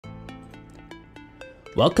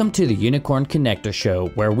Welcome to the Unicorn Connector Show,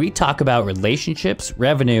 where we talk about relationships,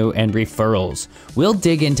 revenue, and referrals. We'll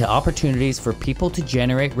dig into opportunities for people to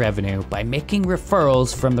generate revenue by making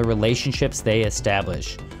referrals from the relationships they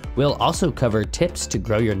establish. We'll also cover tips to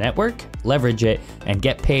grow your network, leverage it, and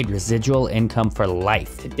get paid residual income for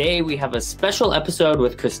life. Today, we have a special episode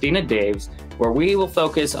with Christina Daves, where we will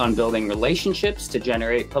focus on building relationships to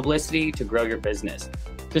generate publicity to grow your business.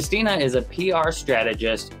 Christina is a PR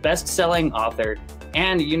strategist, best-selling author,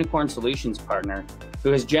 and a Unicorn Solutions partner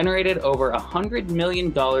who has generated over $100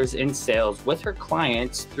 million in sales with her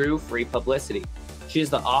clients through free publicity. She is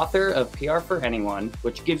the author of PR for Anyone,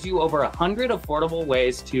 which gives you over 100 affordable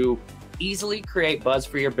ways to easily create buzz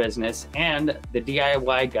for your business, and the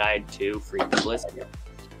DIY guide to free publicity.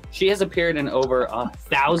 She has appeared in over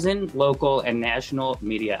 1,000 local and national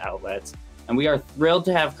media outlets, and we are thrilled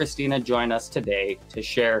to have Christina join us today to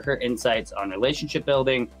share her insights on relationship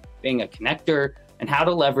building, being a connector, and how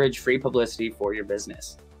to leverage free publicity for your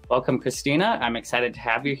business. Welcome, Christina. I'm excited to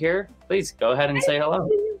have you here. Please go ahead and say hello.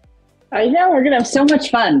 I know, we're gonna have so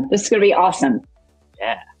much fun. This is gonna be awesome.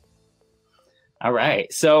 Yeah. All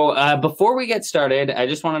right. So before we get started, I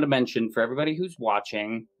just wanted to mention for everybody who's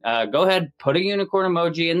watching, go ahead, put a unicorn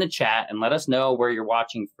emoji in the chat and let us know where you're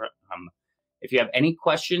watching from. If you have any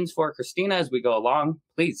questions for Christina as we go along,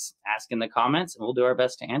 please ask in the comments and we'll do our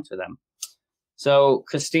best to answer them. So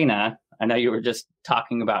Christina, I know you were just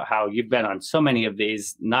talking about how you've been on so many of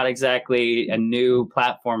these, not exactly a new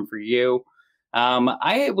platform for you.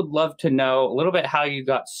 I would love to know a little bit how you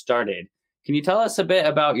got started. Can you tell us a bit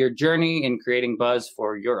about your journey in creating buzz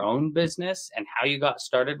for your own business and how you got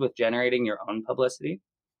started with generating your own publicity?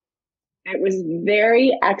 It was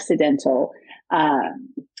very accidental. I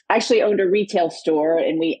actually owned a retail store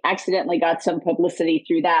and we accidentally got some publicity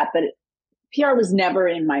through that, but PR was never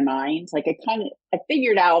in my mind. Like I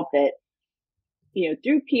figured out that,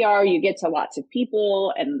 through PR, you get to lots of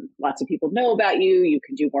people and lots of people know about you. You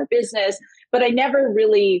can do more business, but I never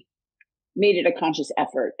really made it a conscious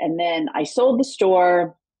effort. And then I sold the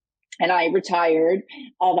store and I retired.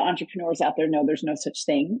 All the entrepreneurs out there know there's no such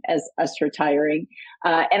thing as us retiring.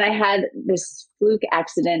 And I had this fluke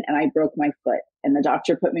accident and I broke my foot. And the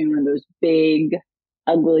doctor put me in one of those big,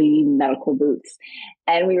 ugly medical boots.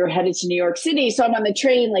 And we were headed to New York City. So I'm on the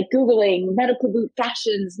train, like Googling medical boot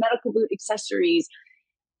fashions, medical boot accessories.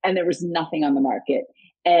 And there was nothing on the market.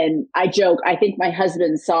 And I joke, I think my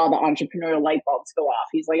husband saw the entrepreneurial light bulbs go off.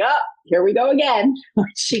 He's like, oh, here we go again.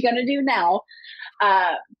 What's she going to do now?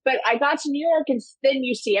 But I got to New York and then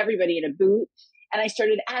you see everybody in a boot. And I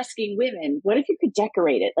started asking women, what if you could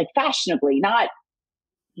decorate it like fashionably, not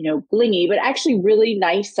blingy, but actually really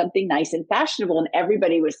nice, something nice and fashionable. And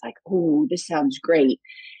everybody was like, oh, this sounds great.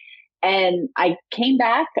 And I came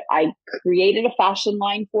back, I created a fashion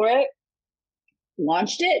line for it,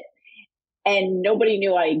 launched it, and nobody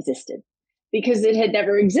knew I existed because it had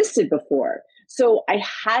never existed before. So I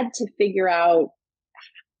had to figure out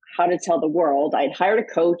how to tell the world. I'd hired a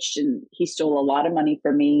coach and he stole a lot of money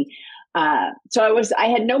from me. So I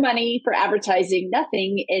had no money for advertising,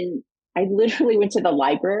 nothing. And I literally went to the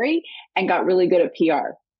library and got really good at PR.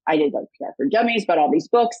 I did like PR for Dummies, bought all these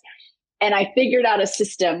books. And I figured out a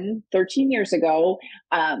system 13 years ago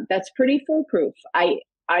that's pretty foolproof. I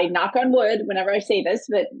knock on wood whenever I say this,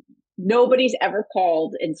 but nobody's ever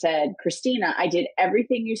called and said, Christina, I did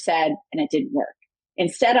everything you said and it didn't work.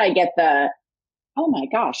 Instead, I get oh my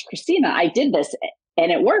gosh, Christina, I did this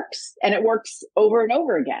and it works. And it works over and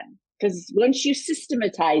over again. Because once you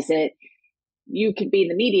systematize it, you could be in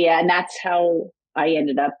the media. And that's how I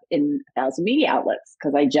ended up in 1,000 media outlets,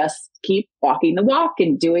 because I just keep walking the walk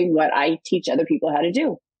and doing what I teach other people how to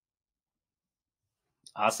do.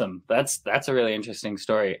 Awesome. That's a really interesting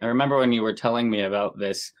story. I remember when you were telling me about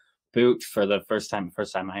this boot for the first time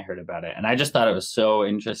I heard about it. And I just thought it was so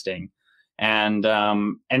interesting. And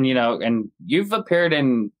you've appeared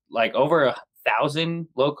in like over 1,000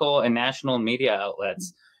 local and national media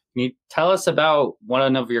outlets. Can you tell us about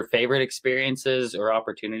one of your favorite experiences or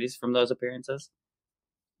opportunities from those appearances?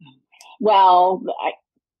 Well,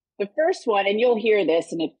 the first one, and you'll hear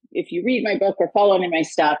this, and if you read my book or follow me my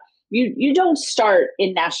stuff, you don't start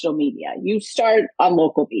in national media. You start on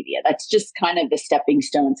local media. That's just kind of the stepping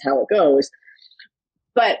stones, how it goes.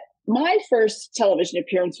 But my first television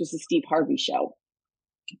appearance was the Steve Harvey Show.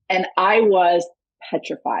 And I was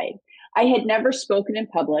petrified. I had never spoken in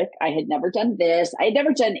public. I had never done this. I had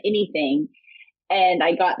never done anything. And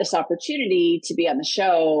I got this opportunity to be on the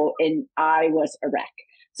show and I was a wreck.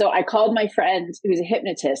 So I called my friend who's a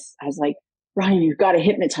hypnotist. I was like, Ryan, you've got to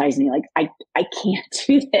hypnotize me. Like, I can't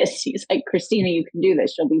do this. He's like, Christina, you can do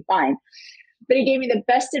this. You'll be fine. but he gave me the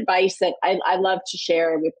best advice that I love to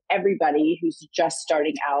share with everybody who's just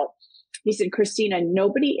starting out. He said, Christina,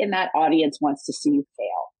 nobody in that audience wants to see you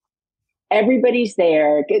fail. Everybody's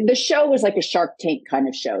there. The show was like a Shark Tank kind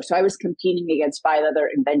of show. So I was competing against 5 other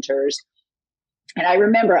inventors. And I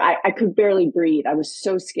remember I could barely breathe. I was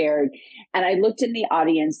so scared. And I looked in the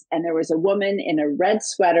audience and there was a woman in a red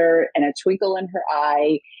sweater and a twinkle in her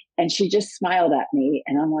eye. And she just smiled at me.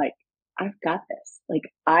 And I'm like, I've got this. Like,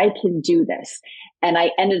 I can do this. And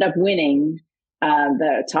I ended up winning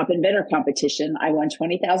the top inventor competition. I won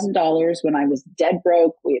 $20,000 when I was dead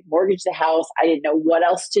broke. We had mortgaged the house. I didn't know what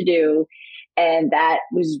else to do. And that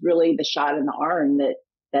was really the shot in the arm that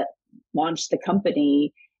launched the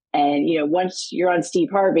company. And, you know, once you're on Steve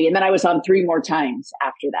Harvey, and then I was on 3 more times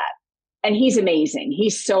after that. And he's amazing.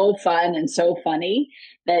 He's so fun and so funny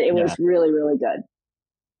that it was really, really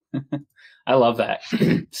good. I love that.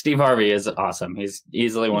 Steve Harvey is awesome. He's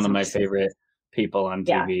easily one of my favorite people on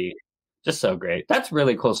TV. Yeah. Just so great. That's a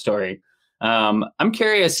really cool story. I'm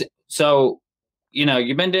curious. So, you know,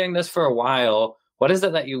 you've been doing this for a while. What is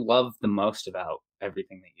it that you love the most about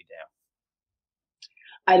everything that you do?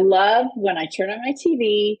 I love when I turn on my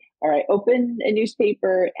TV or I open a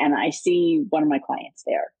newspaper and I see one of my clients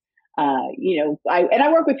there. You know,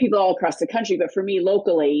 I work with people all across the country, but for me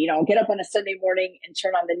locally, you know, I'll get up on a Sunday morning and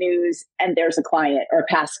turn on the news and there's a client or a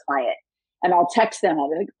past client. And I'll text them. I'll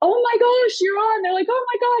be like, oh my gosh, you're on. They're like, oh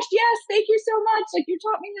my gosh, yes, thank you so much. Like, you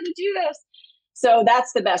taught me how to do this. So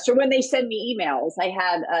that's the best. Or when they send me emails. I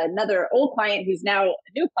had another old client who's now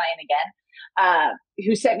a new client again,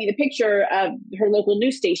 who sent me the picture of her local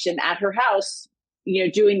news station at her house, you know,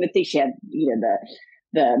 doing the thing. She had, you know,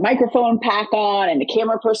 the microphone pack on and the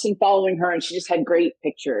camera person following her, and she just had great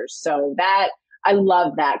pictures. So that, I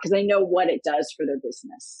love that because I know what it does for their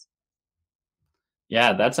business.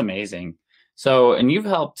 Yeah, that's amazing. So, and you've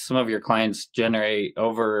helped some of your clients generate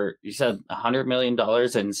over, you said $100 million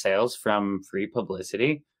in sales from free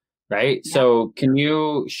publicity, right? Yeah. So can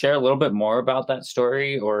you share a little bit more about that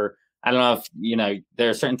story? Or I don't know if, you know, there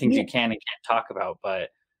are certain things you can and can't talk about, but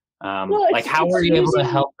like how were you able to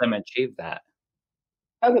help them achieve that?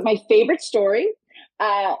 Okay, my favorite story.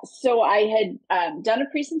 So I had done a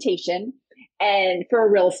presentation and for a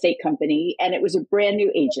real estate company, and it was a brand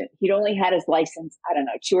new agent. He'd only had his license, I don't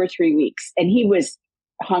know, 2 or 3 weeks, and he was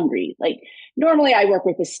hungry. Like, normally I work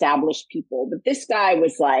with established people, but this guy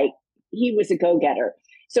was like, he was a go-getter.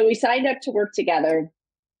 So we signed up to work together.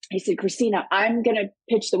 He said, Christina, I'm going to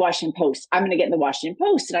pitch the Washington Post. I'm going to get in the Washington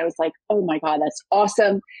Post. And I was like, oh my God, that's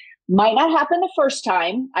awesome. Might not happen the first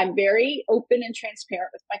time. I'm very open and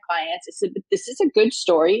transparent with my clients. I said, but this is a good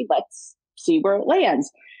story. Let's see where it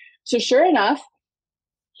lands. So sure enough,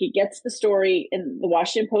 he gets the story in the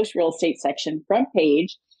Washington Post real estate section, front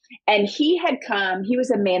page. And he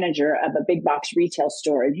was a manager of a big box retail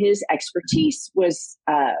store, and his expertise was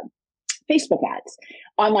Facebook ads,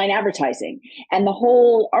 online advertising. And the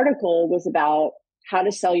whole article was about how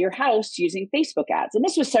to sell your house using Facebook ads. And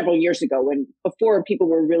this was several years ago, before people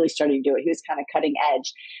were really starting to do it. He was kind of cutting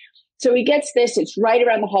edge. So he gets this, it's right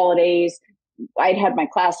around the holidays. I'd had my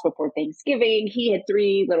class before Thanksgiving. He had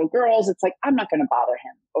 3 little girls. It's like, I'm not going to bother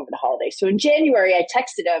him over the holidays. So in January, I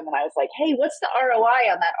texted him and I was like, hey, what's the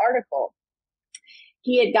ROI on that article?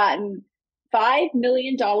 He had gotten $5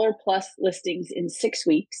 million plus listings in 6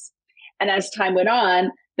 weeks. And as time went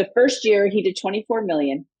on, the first year he did 24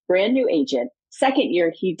 million, brand new agent. Second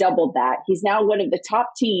year, he doubled that. He's now one of the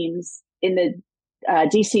top teams in the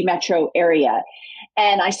DC metro area.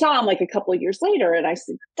 And I saw him like a couple of years later and I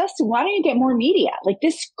said, Dustin, why don't you get more media? Like,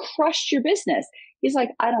 this crushed your business. He's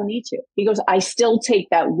like, I don't need to. He goes, I still take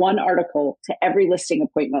that one article to every listing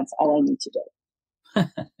appointment. That's all I need to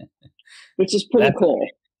do. Which is pretty cool.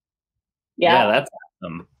 Yeah, that's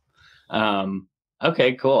awesome.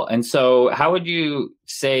 Okay, cool. And so how would you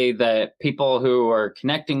say that people who are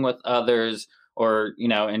connecting with others or, you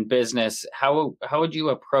know, in business, how would you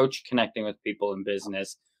approach connecting with people in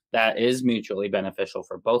business that is mutually beneficial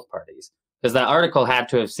for both parties? Because that article had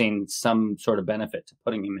to have seen some sort of benefit to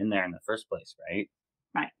putting him in there in the first place, right?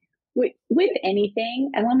 Right. With anything,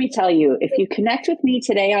 and let me tell you, if you connect with me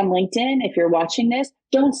today on LinkedIn, if you're watching this,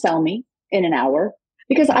 don't sell me in an hour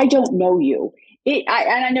because I don't know you. And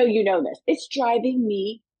I know you know this. It's driving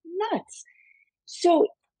me nuts. So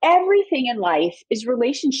everything in life is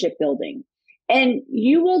relationship building. And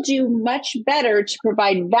you will do much better to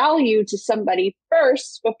provide value to somebody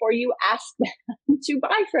first before you ask them to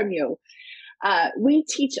buy from you. We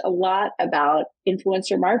teach a lot about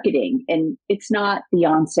influencer marketing, and it's not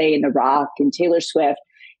Beyonce and The Rock and Taylor Swift.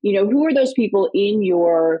 You know, who are those people in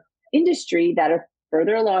your industry that are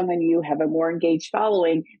further along than you, have a more engaged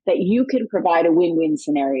following, that you can provide a win-win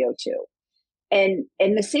scenario to. And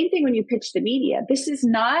the same thing when you pitch the media. This is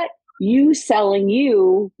not you selling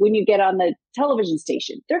you when you get on the television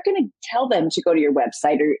station. They're going to tell them to go to your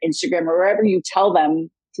website or Instagram or wherever you tell them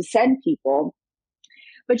to send people.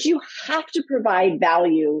 But you have to provide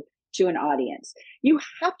value to an audience. You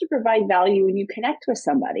have to provide value when you connect with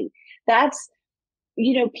somebody. That's,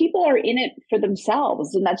 people are in it for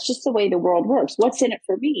themselves, and that's just the way the world works. What's in it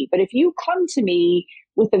for me? But if you come to me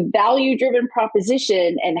with a value-driven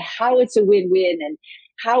proposition and how it's a win-win and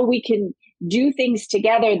how we can do things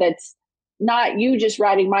together, that's not you just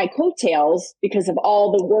riding my coattails because of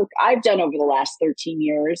all the work I've done over the last 13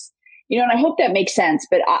 years, and I hope that makes sense,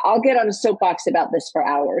 but I'll get on a soapbox about this for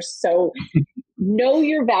hours. So know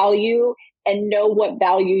your value and know what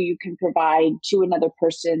value you can provide to another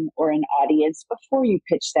person or an audience before you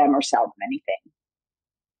pitch them or sell them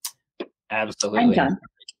anything. Absolutely. I'm done.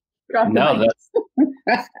 No,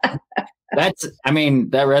 that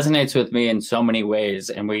resonates with me in so many ways.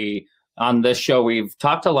 And on this show, we've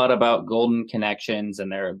talked a lot about golden connections,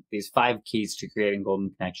 and there are these 5 keys to creating golden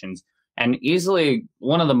connections. And easily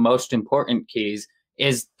one of the most important keys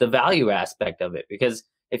is the value aspect of it, because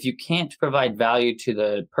if you can't provide value to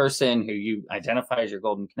the person who you identify as your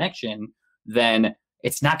golden connection, then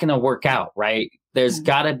it's not going to work out, right? There's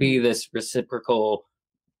got to be this reciprocal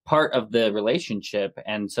part of the relationship.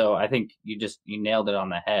 And so I think you nailed it on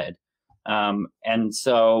the head. And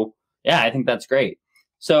so, yeah, I think that's great.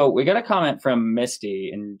 So we got a comment from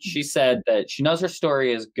Misty, and she said that she knows her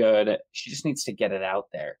story is good. She just needs to get it out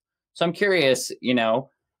there. So I'm curious,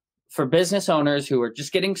 for business owners who are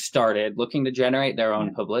just getting started, looking to generate their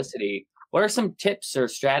own publicity, what are some tips or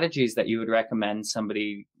strategies that you would recommend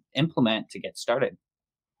somebody implement to get started?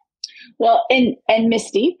 Well, and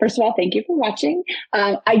Misty, first of all, thank you for watching.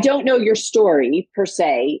 I don't know your story per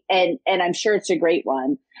se, and I'm sure it's a great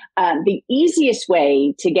one. The easiest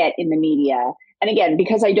way to get in the media, and again,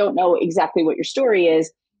 because I don't know exactly what your story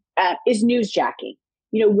is newsjacking.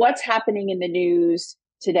 What's happening in the news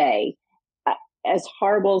today. As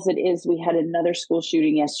horrible as it is, we had another school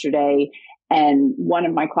shooting yesterday, and one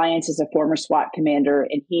of my clients is a former SWAT commander,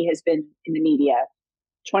 and he has been in the media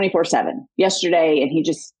 24/7 yesterday, and he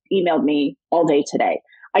just emailed me all day today.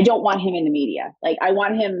 I don't want him in the media. Like, I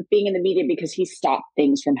want him being in the media because he stopped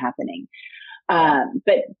things from happening.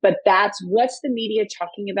 But that's what's the media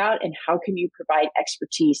talking about, and how can you provide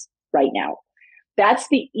expertise right now? That's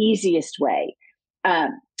the easiest way.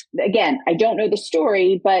 Again, I don't know the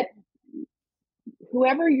story, but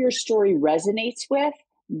whoever your story resonates with,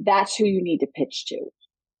 that's who you need to pitch to.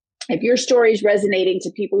 If your story is resonating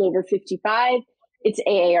to people over 55, it's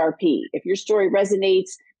AARP. If your story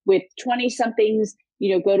resonates with 20-somethings,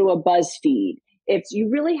 go to a BuzzFeed. If you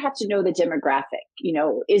really have to know the demographic,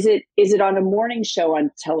 is it on a morning show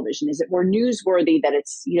on television? Is it more newsworthy that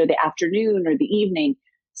it's, the afternoon or the evening?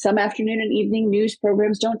 Some afternoon and evening news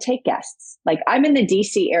programs don't take guests. Like, I'm in the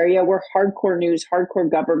DC area. We're hardcore news, hardcore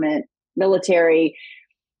government, military.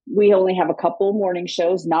 We only have a couple morning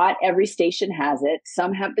shows. Not every station has it.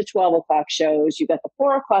 Some have the 12 o'clock shows. You got the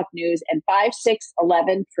 4 o'clock news, and 5, 6,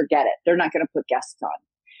 11, forget it. They're not going to put guests on.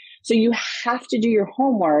 So you have to do your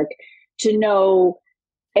homework to know,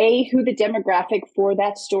 A, who the demographic for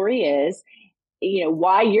that story is,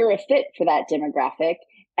 why you're a fit for that demographic,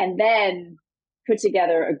 and then put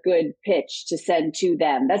together a good pitch to send to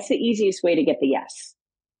them. That's the easiest way to get the yes.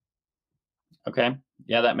 Okay.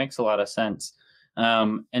 Yeah, that makes a lot of sense.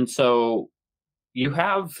 And so you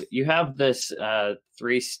have this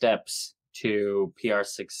 3 steps to PR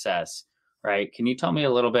success, right? Can you tell me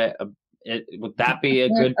a little bit? Would that be a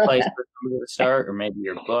good place for somebody to start, or maybe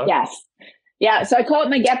your book? Yes. Yeah. So I call it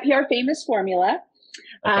my Get PR Famous formula.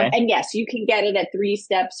 Okay. And yes, you can get it at 3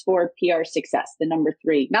 steps for PR success, the number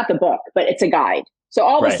 3, not the book, but it's a guide. So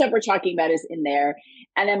all the stuff we're talking about is in there.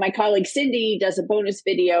 And then my colleague Cindy does a bonus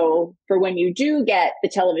video for when you do get the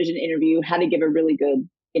television interview, how to give a really good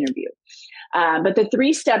interview. But the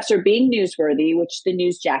 3 steps are being newsworthy, which the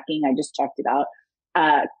newsjacking I just talked about,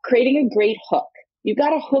 creating a great hook. You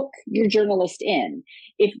got to hook your journalist in.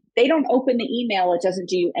 If they don't open the email, it doesn't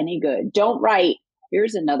do you any good. Don't write,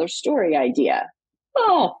 here's another story idea.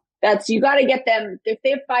 Oh, you got to get them. If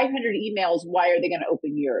they have 500 emails, why are they going to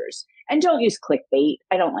open yours? And don't use clickbait.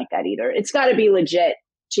 I don't like that either. It's got to be legit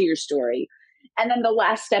to your story. And then the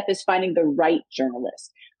last step is finding the right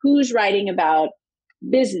journalist. Who's writing about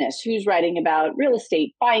business? Who's writing about real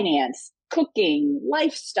estate, finance, cooking,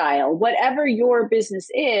 lifestyle, whatever your business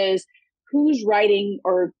is, who's writing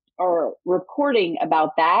or reporting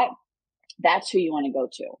about that? That's who you want to go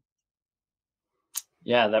to.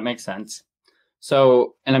 Yeah, that makes sense.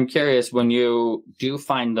 So, and I'm curious, when you do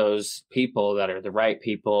find those people that are the right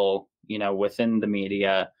people, within the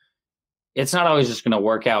media, it's not always just going to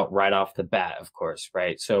work out right off the bat, of course,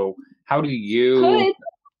 right? So how do you, Could.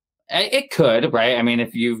 it could, right? I mean,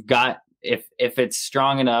 if you've got, if it's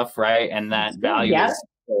strong enough, right, and that value Yeah. is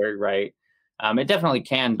there, right, it definitely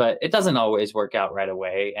can, but it doesn't always work out right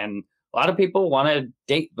away. And a lot of people want to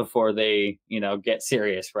date before they, get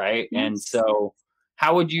serious, right? Yes. And so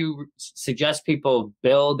how would you suggest people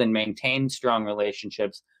build and maintain strong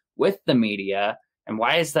relationships with the media? And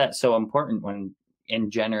why is that so important when in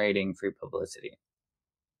generating free publicity?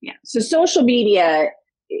 Yeah. So social media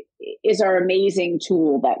is our amazing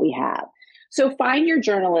tool that we have. So find your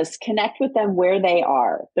journalists, connect with them where they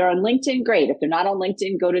are. They're on LinkedIn, great. If they're not on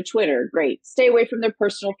LinkedIn, go to Twitter, great. Stay away from their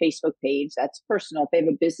personal Facebook page. That's personal. If they have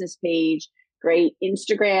a business page, great.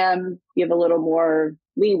 Instagram, you have a little more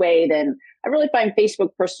leeway than I really find Facebook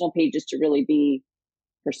personal pages to really be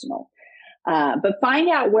personal. But find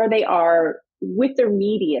out where they are with their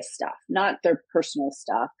media stuff, not their personal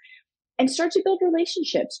stuff, and start to build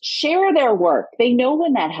relationships. Share their work. They know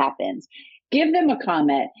when that happens. Give them a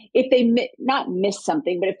comment. If they not miss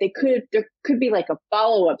something, but if they could, there could be like a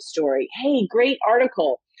follow-up story. Hey, great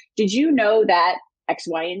article. Did you know that X,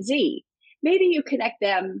 Y, and Z? Maybe you connect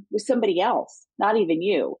them with somebody else, not even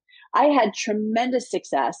you. I had tremendous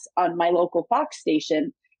success on my local Fox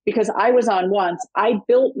station because I was on once. I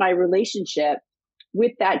built my relationship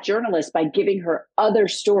with that journalist by giving her other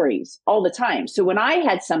stories all the time. So when I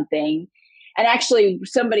had something, and actually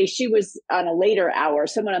somebody, she was on a later hour,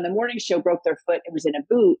 someone on the morning show broke their foot and was in a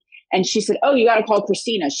boot. And she said, oh, you got to call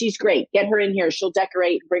Christina. She's great. Get her in here. She'll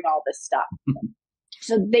decorate and bring all this stuff.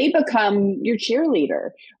 So they become your cheerleader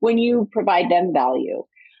when you provide them value.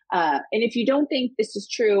 And if you don't think this is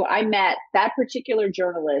true, I met that particular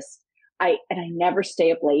journalist. I never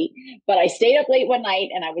stay up late, but I stayed up late one night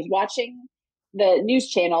and I was watching the news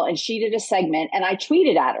channel and she did a segment and I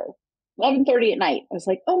tweeted at her 11:30 at night. I was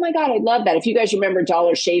like, oh my God, I love that. If you guys remember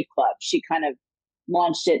Dollar Shave Club, she kind of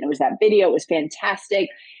launched it and it was that video. It was fantastic.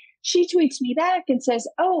 She tweets me back and says,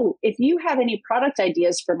 oh, if you have any product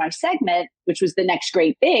ideas for my segment, which was the next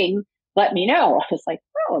great thing, let me know. I was like,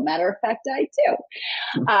 oh, a matter of fact, I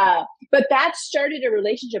do. But that started a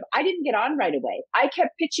relationship. I didn't get on right away. I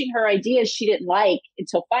kept pitching her ideas she didn't like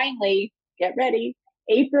until finally, get ready,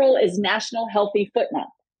 April is National Healthy Foot Month.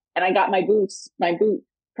 And I got my boot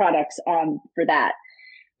products on for that.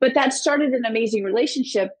 But that started an amazing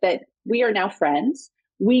relationship that we are now friends.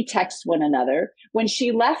 We text one another. When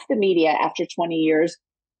she left the media after 20 years,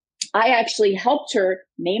 I actually helped her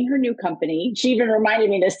name her new company. She even reminded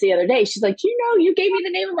me this the other day. She's like, you gave me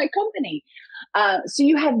the name of my company. So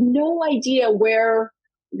you have no idea where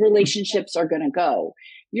relationships are going to go.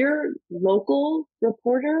 Your local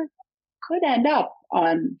reporter could end up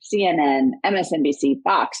on CNN, MSNBC,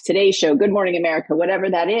 Fox, Today Show, Good Morning America, whatever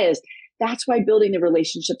that is. That's why building the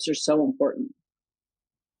relationships are so important.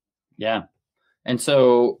 Yeah. And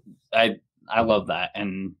so I love that.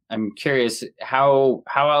 And I'm curious, how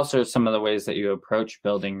else are some of the ways that you approach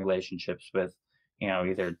building relationships with,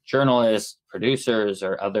 either journalists, producers,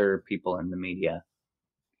 or other people in the media?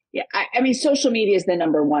 Yeah. I mean, social media is the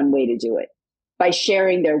number one way to do it, by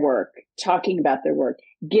sharing their work, talking about their work,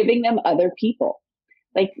 giving them other people.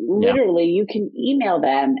 Like literally, you can email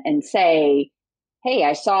them and say, hey,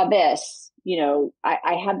 I saw this.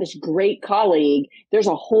 I have this great colleague. There's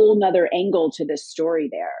a whole nother angle to this story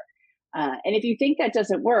there. And if you think that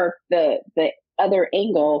doesn't work, the other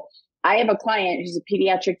angle, I have a client who's a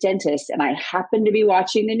pediatric dentist, and I happened to be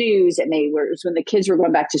watching the news, and it was when the kids were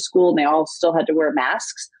going back to school and they all still had to wear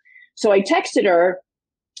masks. So I texted her.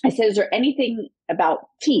 I said, is there anything about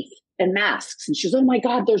teeth and masks? And she goes, oh my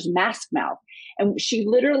God, there's mask mouth. And she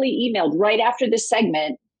literally emailed right after this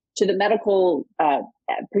segment to the medical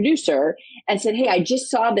producer and said, hey, I just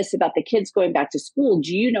saw this about the kids going back to school.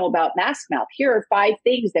 Do you know about mask mouth? Here are 5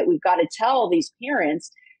 things that we've got to tell these parents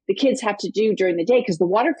the kids have to do during the day, because the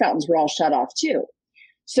water fountains were all shut off too.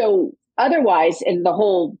 So otherwise, and the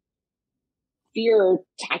whole fear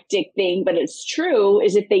tactic thing, but it's true,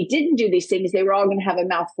 is if they didn't do these things, they were all going to have a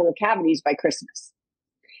mouthful of cavities by Christmas.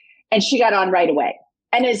 And she got on right away,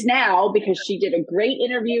 and is now, because she did a great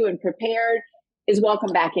interview and prepared, is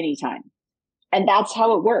welcome back anytime. And that's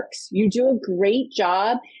how it works. You do a great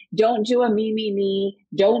job. Don't do a me.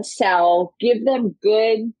 Don't sell. Give them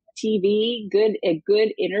good TV, a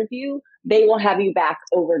good interview. They will have you back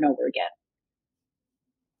over and over again.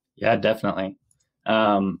 Yeah, definitely.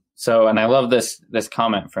 So, and I love this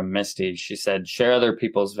comment from Misty. She said, share other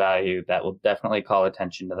people's value. That will definitely call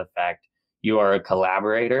attention to the fact you are a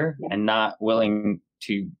collaborator and not willing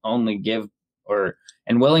to only give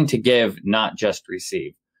and willing to give, not just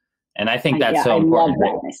receive. And I think that's so I important.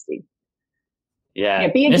 love that, Misty. Yeah,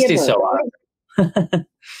 be a Misty's giver. so awesome.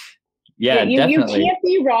 Yeah, you definitely. can't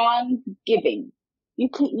be wrong giving. You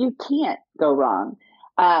can't go wrong.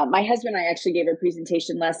 My husband and I actually gave a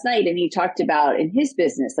presentation last night, and he talked about in his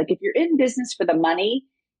business, like if you're in business for the money,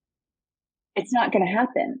 it's not going to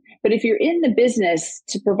happen. But if you're in the business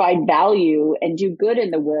to provide value and do good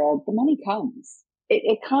in the world, the money comes.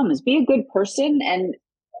 It comes. Be a good person, and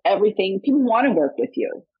everything. People want to work with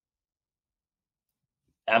you.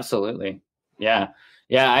 Absolutely. Yeah.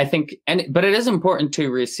 Yeah, I think, but it is important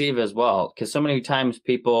to receive as well, because so many times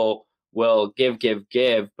people will give,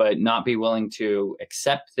 but not be willing to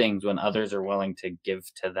accept things when others are willing to give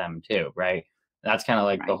to them too, right? That's kind of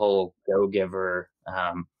like the whole go-giver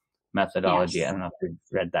methodology. Yes. I don't know if you've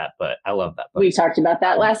read that, but I love that book. We talked about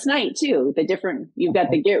that last night too. You've got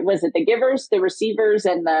was it the givers, the receivers,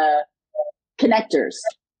 and the connectors?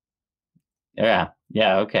 Yeah.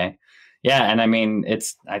 Yeah. Okay. Yeah. And I mean,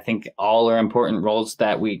 I think all are important roles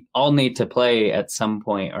that we all need to play at some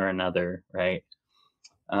point or another. Right.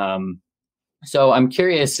 So I'm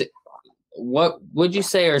curious, what would you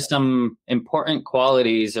say are some important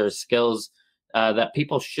qualities or skills that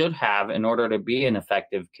people should have in order to be an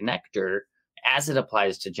effective connector as it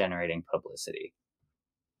applies to generating publicity?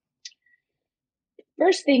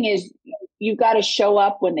 First thing is you've got to show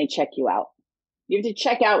up when they check you out. You have to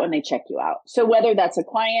check out when they check you out. So whether that's a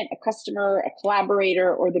client, a customer, a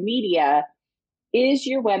collaborator, or the media, is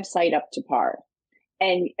your website up to par?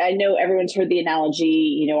 And I know everyone's heard the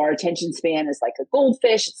analogy, our attention span is like a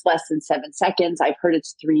goldfish. It's less than 7 seconds. I've heard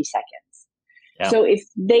it's 3 seconds. Yeah. So if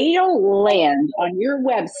they don't land on your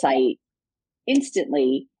website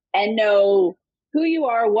instantly and know who you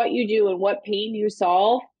are, what you do, and what pain you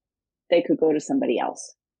solve, they could go to somebody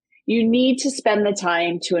else. You need to spend the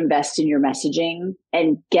time to invest in your messaging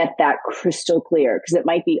and get that crystal clear, because it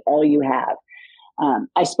might be all you have.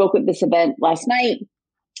 I spoke at this event last night,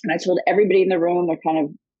 and I told everybody in the room, they're kind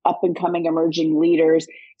of up and coming emerging leaders,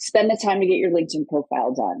 spend the time to get your LinkedIn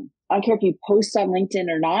profile done. I don't care if you post on LinkedIn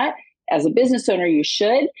or not. As a business owner, you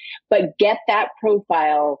should, but get that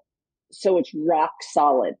profile so it's rock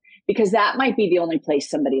solid, because that might be the only place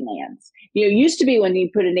somebody lands. It used to be when you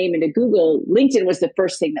put a name into Google, LinkedIn was the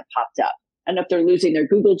first thing that popped up. I don't know if they're losing their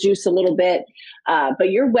Google juice a little bit,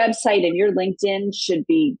 but your website and your LinkedIn should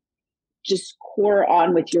be just core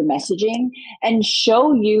on with your messaging and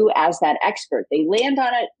show you as that expert. They land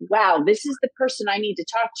on it. Wow, this is the person I need to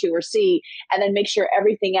talk to or see. And then make sure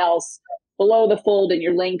everything else below the fold and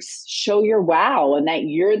your links show your wow, and that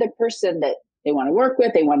you're the person that they want to work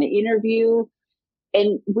with, they want to interview.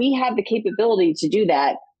 And we have the capability to do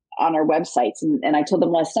that on our websites. And I told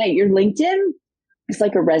them last night, your LinkedIn is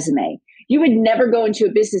like a resume. You would never go into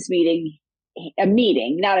a business meeting,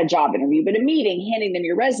 not a job interview, but a meeting, handing them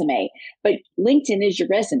your resume. But LinkedIn is your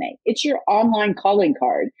resume. It's your online calling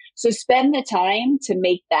card. So spend the time to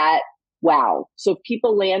make that wow. So if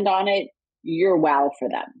people land on it, you're wow for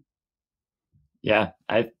them. Yeah,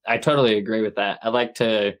 I totally agree with that. I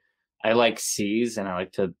like C's, and I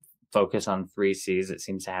like to focus on 3 C's. It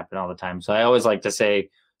seems to happen all the time. So I always like to say,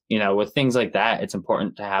 with things like that, it's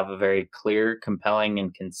important to have a very clear, compelling,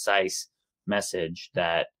 and concise message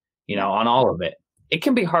that, on all of it. It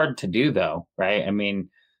can be hard to do though, right? I mean,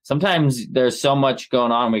 sometimes there's so much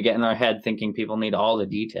going on. We get in our head thinking people need all the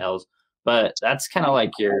details, but that's kind of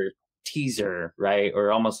like your teaser, right?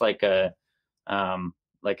 Or almost like a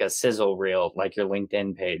sizzle reel, like your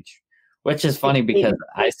LinkedIn page, which is funny because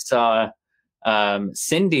I saw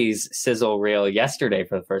Cindy's sizzle reel yesterday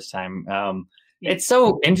for the first time. It's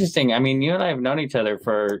so interesting. I mean, you and I have known each other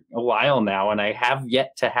for a while now, and I have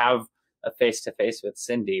yet to have a face-to-face with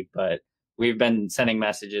Cindy, but we've been sending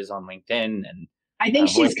messages on LinkedIn. And I think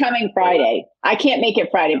she's coming Friday. I can't make it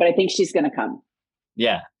Friday, but I think she's going to come.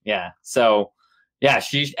 Yeah. So yeah,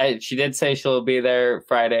 she did say she'll be there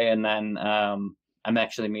Friday, and then I'm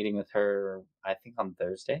actually meeting with her, I think, on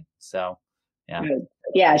Thursday. So yeah. Good.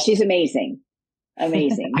 Yeah, she's amazing. But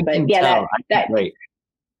yeah, that's great.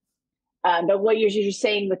 But what you're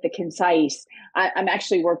saying with the concise, I'm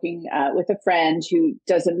actually working with a friend who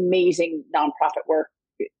does amazing nonprofit work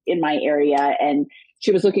in my area, and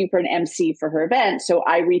she was looking for an MC for her event. So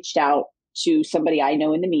I reached out to somebody I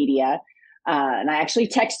know in the media, and I actually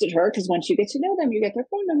texted her, because once you get to know them, you get their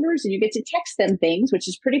phone numbers and you get to text them things, which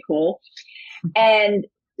is pretty cool. And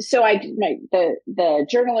so the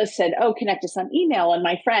journalist said, "Oh, connect us on email." And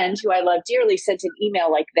my friend, who I love dearly, sent an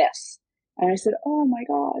email like this. And I said, "Oh my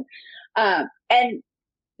God." And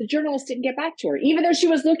the journalist didn't get back to her, even though she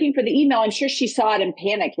was looking for the email. I'm sure she saw it and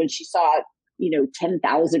panicked when she saw,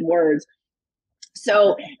 10,000 words.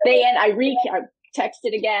 So I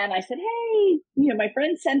texted again. I said, hey, my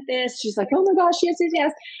friend sent this. She's like, oh my gosh, yes, yes,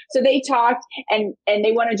 yes. So they talked and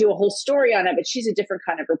they want to do a whole story on it, but she's a different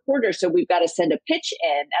kind of reporter. So we've got to send a pitch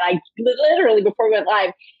in. And I literally, before we went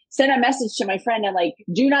live, sent a message to my friend. I'm like,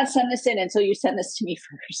 do not send this in until you send this to me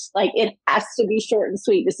first. Like, it has to be short and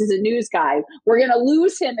sweet. This is a news guy. We're going to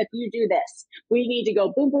lose him if you do this. We need to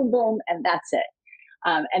go boom, boom, boom. And that's it.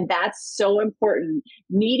 And that's so important.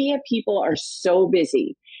 Media people are so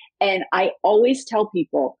busy. And I always tell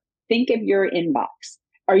people, think of your inbox.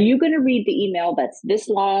 Are you going to read the email that's this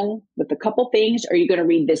long with a couple things? Or are you going to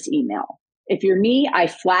read this email? If you're me, I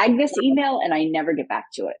flag this email and I never get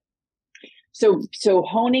back to it. So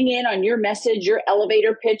honing in on your message, your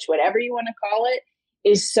elevator pitch, whatever you want to call it,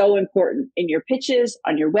 is so important in your pitches,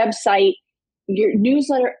 on your website, your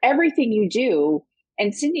newsletter, everything you do.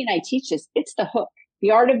 And Cindy and I teach this. It's the hook,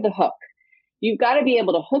 the art of the hook. You've got to be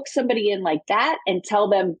able to hook somebody in like that and tell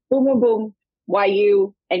them, boom, boom, boom, why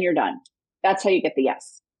you, and you're done. That's how you get the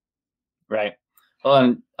yes. Right. Well,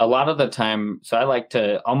 and a lot of the time, so I like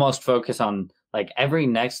to almost focus on like every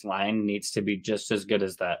next line needs to be just as good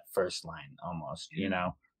as that first line almost,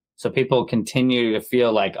 so people continue to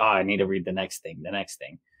feel like, oh, I need to read the next thing.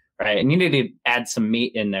 Right. And you need to add some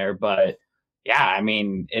meat in there. But yeah, I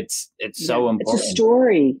mean, it's so important. It's a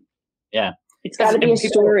story. Yeah. It's got to be a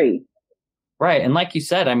story. Right. And like you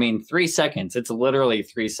said, I mean, 3 seconds, it's literally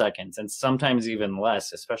 3 seconds and sometimes even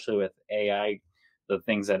less, especially with AI, the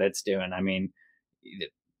things that it's doing. I mean,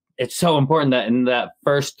 it's so important that in that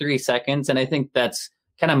first 3 seconds, and I think that's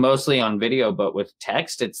kind of mostly on video, but with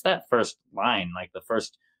text, it's that first line, like the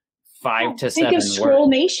first 5 to 7 words. Think of Scroll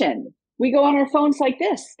Nation. We go on our phones like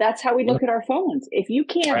this. That's how we look at our phones. If you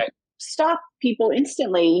can't stop people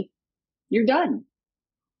instantly, you're done.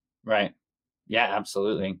 Right. Yeah,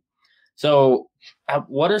 absolutely. So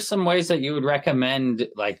what are some ways that you would recommend,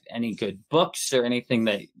 like any good books or anything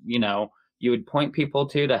that, you would point people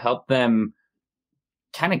to help them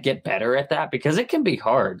kind of get better at that? Because it can be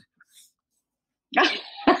hard.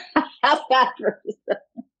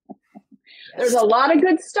 There's a lot of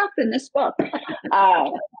good stuff in this book. And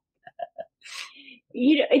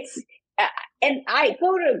I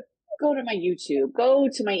go to my YouTube, go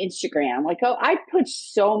to my Instagram. Like, I put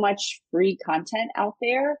so much free content out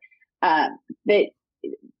there that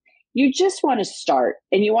you just want to start,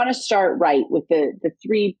 and you want to start right with the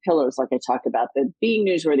 3 pillars, like I talked about: the being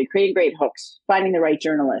newsworthy, creating great hooks, finding the right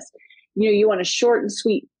journalist. You want a short and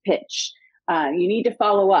sweet pitch. You need to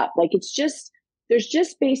follow up. Like, there's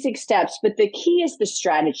just basic steps, but the key is the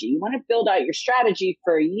strategy. You want to build out your strategy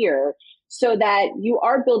for a year so that you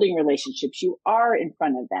are building relationships. You are in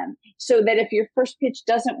front of them, so that if your first pitch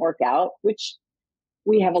doesn't work out, which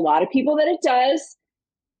we have a lot of people that it does,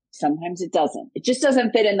 sometimes it doesn't. It just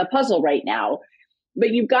doesn't fit in the puzzle right now. But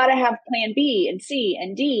you've got to have plan B and C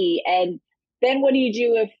and D. And then what do you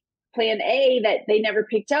do if plan A that they never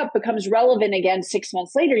picked up becomes relevant again 6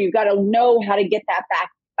 months later? You've got to know how to get that back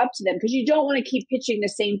up to them, because you don't want to keep pitching the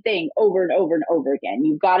same thing over and over and over again.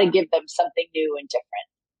 You've got to give them something new and different.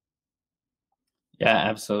 Yeah,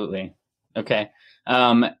 absolutely. Okay.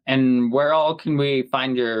 And where all can we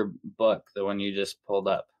find your book, the one you just pulled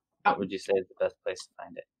up? What would you say is the best place to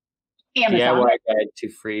find it? Amazon. DIY Guide to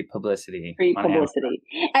Free Publicity. Free publicity.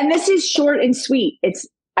 And this is short and sweet.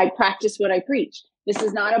 I practice what I preach. This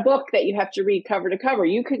is not a book that you have to read cover to cover.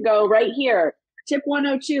 You could go right here, tip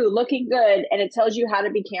 102, looking good, and it tells you how to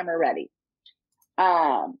be camera ready.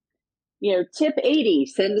 Tip 80,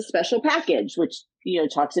 send a special package, which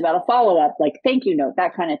talks about a follow-up, like thank you note,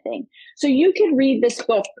 that kind of thing. So you can read this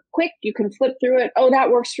book quick. You can flip through it. Oh,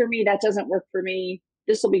 that works for me. That doesn't work for me.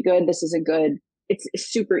 This will be good. This isn't good. It's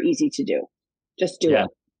super easy to do. Just do it.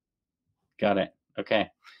 Got it. Okay.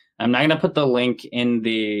 I'm not going to put the link in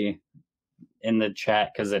the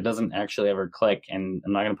chat because it doesn't actually ever click, and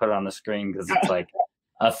I'm not going to put it on the screen because it's like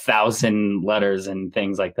 1,000 letters and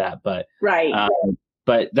things like that. But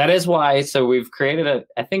but that is why. So we've created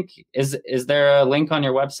I think, is there a link on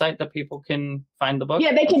your website that people can find the book?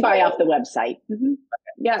 Yeah, they can buy off the website. Mm-hmm.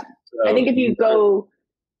 Yeah. So I think if you go,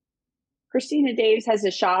 Christina Daves has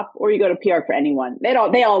a shop, or you go to PR for Anyone.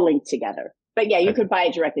 They all link together. But yeah, you could buy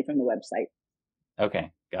it directly from the website. Okay,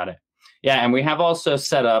 got it. Yeah, and we have also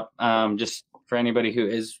set up, just for anybody who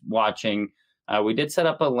is watching, we did set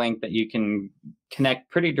up a link that you can connect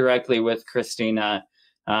pretty directly with Christina,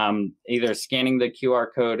 either scanning the QR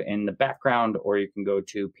code in the background, or you can go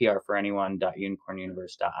to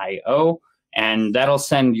prforanyone.unicornuniverse.io, and that'll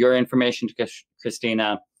send your information to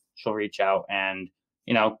Christina. She'll reach out and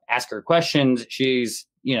ask her questions. She's,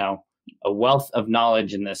 a wealth of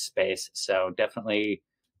knowledge in this space. So definitely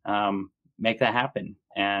make that happen.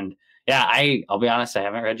 And yeah, I'll be honest, I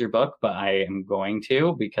haven't read your book, but I am going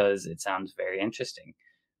to, because it sounds very interesting,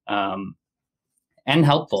 and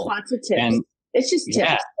helpful. Lots of tips. And it's just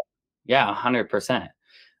tips. Yeah, 100%.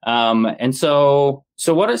 And so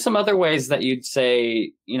what are some other ways that you'd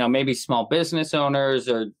say, maybe small business owners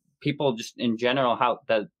or people just in general, how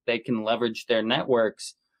that they can leverage their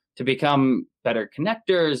networks to become better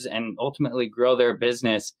connectors and ultimately grow their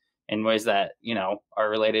business in ways that, are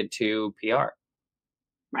related to PR?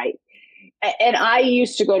 Right. And I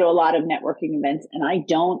used to go to a lot of networking events, and I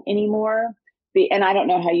don't anymore. And I don't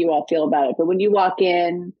know how you all feel about it, but when you walk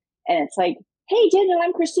in and it's like, hey, Daniel,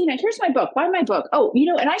 I'm Christina. Here's my book. Buy my book. Oh,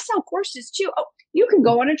 and I sell courses too. Oh, you can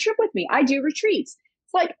go on a trip with me. I do retreats.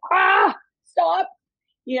 It's like, stop.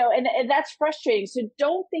 And that's frustrating. So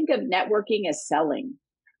don't think of networking as selling.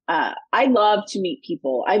 I love to meet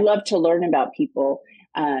people. I love to learn about people.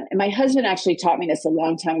 And my husband actually taught me this a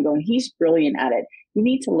long time ago, and he's brilliant at it. You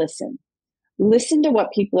need to listen. Listen to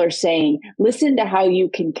what people are saying. Listen to how you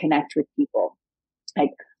can connect with people.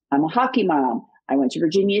 Like, I'm a hockey mom. I went to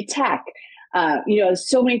Virginia Tech.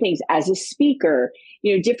 So many things. As a speaker,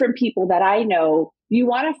 different people that I know, you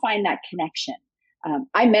want to find that connection.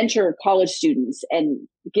 I mentor college students and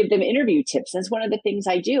give them interview tips. That's one of the things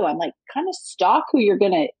I do. I'm like, kind of stalk who you're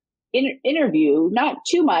going to interview, not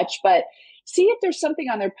too much, but see if there's something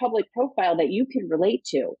on their public profile that you can relate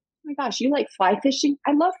to. Oh my gosh, you like fly fishing?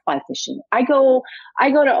 I love fly fishing. I go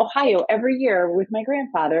to Ohio every year with my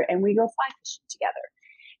grandfather, and we go fly fishing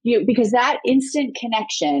together. Because that instant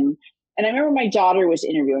connection. And I remember my daughter was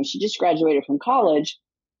interviewing. She just graduated from college,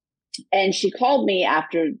 and she called me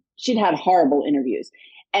after she'd had horrible interviews.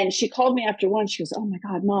 And she called me after one. She goes, "Oh my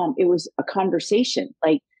God, Mom, it was a conversation.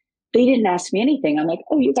 Like, they didn't ask me anything." I'm like,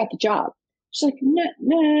 "Oh, you got the job." She's like,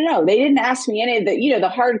 No. They didn't ask me any of the, the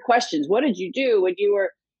hard questions. What did you do when you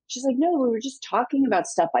were, she's like, "No, we were just talking about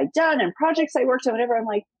stuff I'd done and projects I worked on, whatever." I'm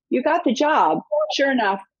like, "You got the job." Sure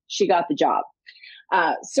enough, she got the job.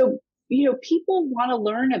 So, people want to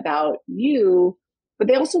learn about you, but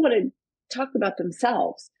they also want to talk about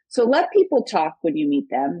themselves. So let people talk when you meet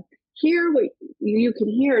them. Hear what you can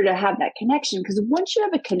hear to have that connection. Because once you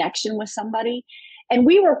have a connection with somebody, and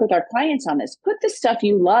we work with our clients on this, put the stuff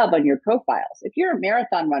you love on your profiles. If you're a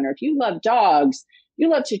marathon runner, if you love dogs, you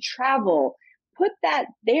love to travel, put that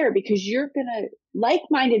there, because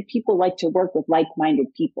like-minded people like to work with like-minded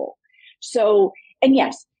people. So, and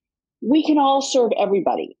yes, we can all serve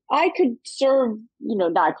everybody. I could serve,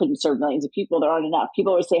 I couldn't serve millions of people. There aren't enough.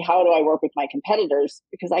 People always say, how do I work with my competitors?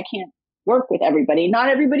 Because I can't work with everybody. Not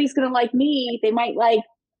everybody's going to like me. They might like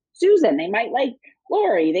Susan. They might like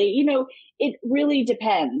Lori. It really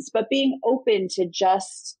depends. But being open to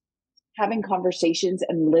just having conversations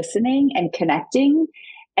and listening and connecting,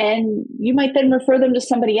 and you might then refer them to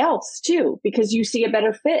somebody else too, because you see a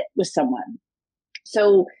better fit with someone.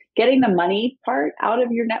 So getting the money part out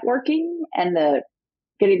of your networking and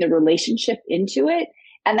getting the relationship into it.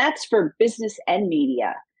 And that's for business and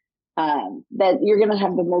media, that you're going to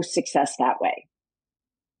have the most success that way.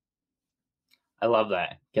 I love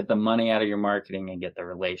that. Get the money out of your marketing and get the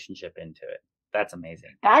relationship into it. That's amazing.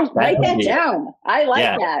 Write that down. I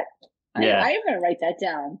like that. Yeah. I am going to write that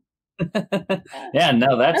down. Yeah,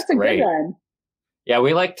 no, that's great. A good one. Yeah,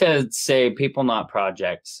 we like to say people, not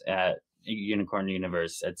projects at Unicorn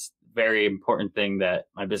Universe. It's a very important thing that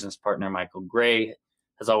my business partner, Michael Gray,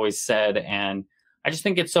 has always said. And I just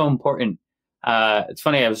think it's so important. It's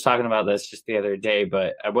funny, I was talking about this just the other day,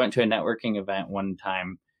 but I went to a networking event one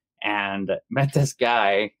time and met this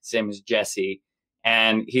guy. His name is Jesse.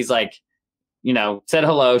 And he's like, said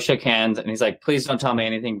hello, shook hands. And he's like, "Please don't tell me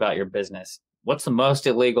anything about your business. What's the most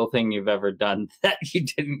illegal thing you've ever done that you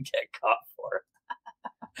didn't get caught for?"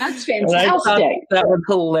 That's fantastic. That was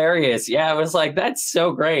hilarious. Yeah, I was like, that's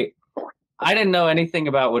so great. I didn't know anything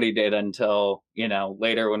about what he did until,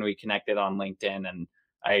 later when we connected on LinkedIn, and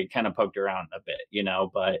I kind of poked around a bit,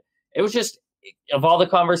 but it was just, of all the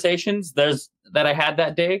conversations that I had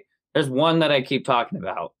that day, there's one that I keep talking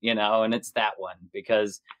about, and it's that one,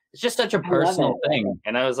 because it's just such a personal thing.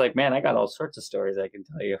 And I was like, man, I got all sorts of stories I can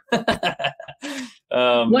tell you.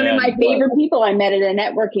 One of my favorite people I met at a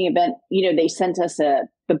networking event, they sent us the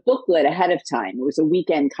booklet ahead of time. It was a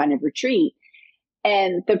weekend kind of retreat.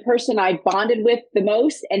 And the person I bonded with the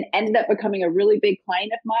most and ended up becoming a really big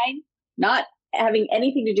client of mine, not having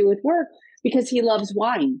anything to do with work, because he loves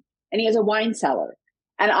wine and he has a wine cellar.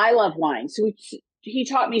 And I love wine. So he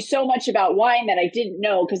taught me so much about wine that I didn't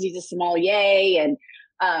know, because he's a sommelier, and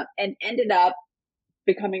ended up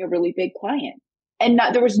becoming a really big client. And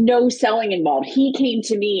there was no selling involved. He came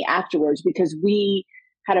to me afterwards because we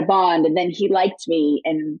had a bond, and then he liked me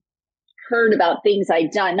and heard about things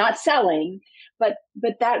I've done, not selling, but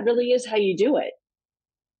that really is how you do it.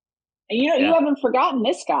 And you haven't forgotten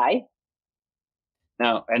this guy.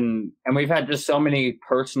 No, and we've had just so many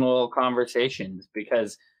personal conversations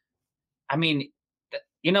because, I mean,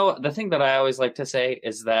 the thing that I always like to say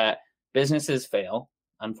is that businesses fail.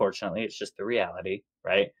 Unfortunately, it's just the reality,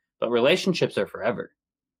 right? But relationships are forever.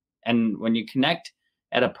 And when you connect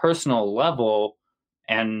at a personal level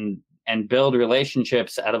and build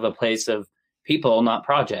relationships out of a place of people, not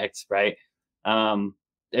projects, right?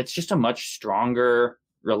 It's just a much stronger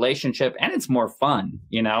relationship, and it's more fun.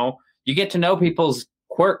 You get to know people's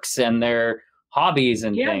quirks and their hobbies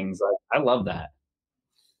and things. Like, I love that.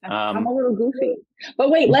 I'm a little goofy,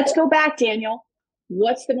 but wait, let's go back, Daniel.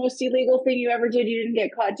 What's the most illegal thing you ever did you didn't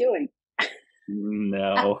get caught doing?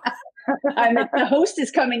 No. The host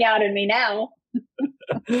is coming out in me now.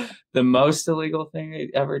 The most illegal thing I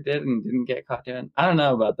ever did and didn't get caught doing? I don't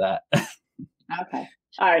know about that. Okay.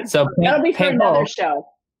 All right. So that'll be for another show.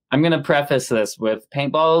 I'm going to preface this with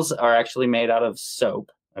paintballs are actually made out of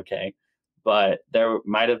soap. Okay. But there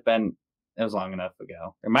might have been, it was long enough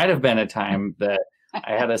ago. There might have been a time that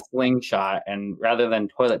I had a slingshot and rather than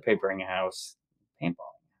toilet papering a house, paintball.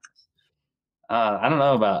 I don't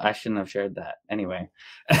know I shouldn't have shared that. Anyway.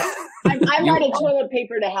 I might have toilet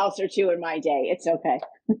papered a house or two in my day. It's okay.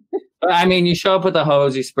 I mean, you show up with a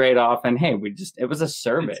hose, you spray it off, and hey, it was a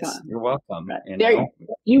service. You're welcome. Right.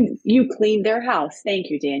 You cleaned their house. Thank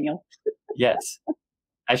you, Daniel. Yes.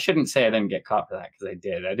 I shouldn't say I didn't get caught for that because I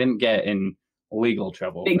did. I didn't get in legal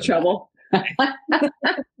trouble. Big trouble.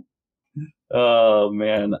 Oh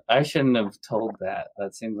man, I shouldn't have told that.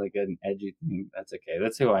 That seems like an edgy thing. That's okay.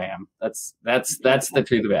 That's who I am. That's the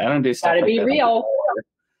truth of it. I don't do stuff. Gotta like be that. real.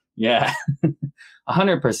 Yeah,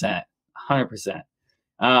 100%.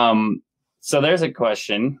 So there's a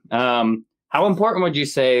question. How important would you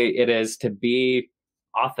say it is to be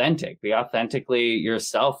authentic? Be authentically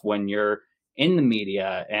yourself when you're in the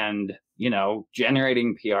media and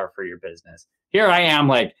generating PR for your business. Here I am,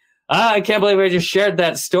 like. I can't believe I just shared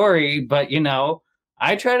that story, but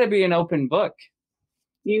I try to be an open book.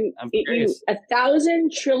 You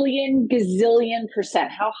 1,000 trillion gazillion%.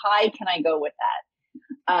 How high can I go with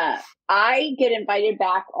that? I get invited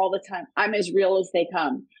back all the time. I'm as real as they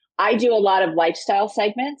come. I do a lot of lifestyle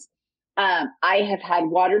segments. I have had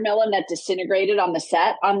watermelon that disintegrated on the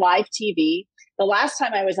set on live TV. The last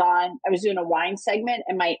time I was doing a wine segment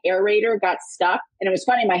and my aerator got stuck. And it was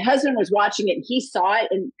funny. My husband was watching it and he saw it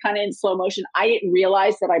and kind of in slow motion. I didn't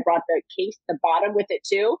realize that I brought the case, the bottom with it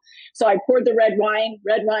too. So I poured the red wine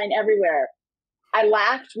everywhere. I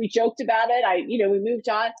laughed. We joked about it. We moved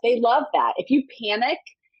on. They love that. If you panic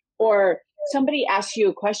or somebody asks you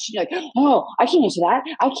a question, you're like, oh, I can't answer that.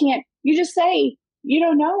 I can't. You just say, you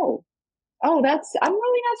don't know. Oh, I'm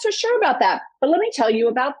really not so sure about that. But let me tell you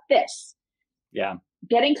about this. Yeah.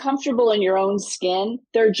 Getting comfortable in your own skin.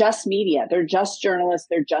 They're just media. They're just journalists.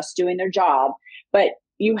 They're just doing their job. But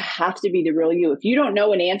you have to be the real you. If you don't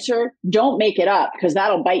know an answer, don't make it up because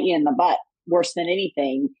that'll bite you in the butt worse than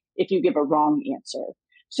anything if you give a wrong answer.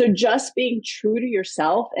 So just being true to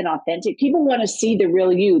yourself and authentic. People want to see the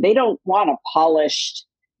real you. They don't want a polished.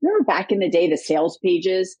 Remember back in the day, the sales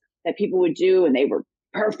pages that people would do and they were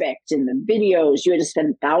perfect in the videos. You had to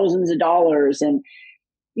spend thousands of dollars and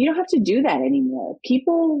you don't have to do that anymore.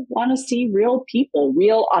 People want to see real people,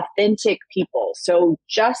 real authentic people. So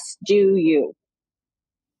just do you.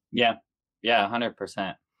 Yeah. Yeah.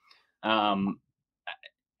 100%. And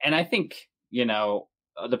I think,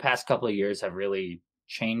 the past couple of years have really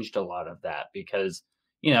changed a lot of that because,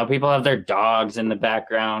 people have their dogs in the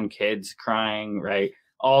background, kids crying, right?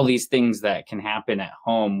 All these things that can happen at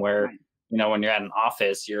home where, right. When you're at an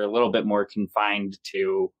office, you're a little bit more confined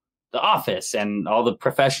to the office and all the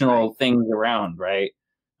professional right. things around, right?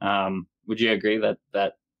 Would you agree that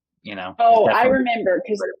Oh, I remember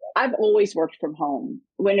because I've always worked from home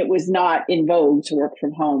when it was not in vogue to work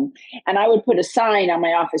from home. And I would put a sign on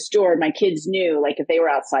my office door. My kids knew, like if they were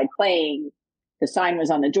outside playing, the sign was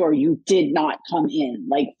on the door, you did not come in,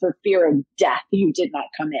 like for fear of death, you did not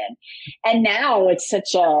come in. And now it's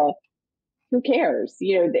such who cares?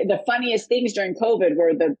 The funniest things during COVID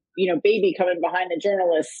were the, baby coming behind the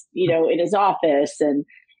journalist, in his office and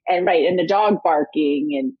the dog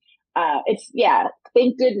barking. And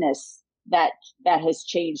thank goodness that has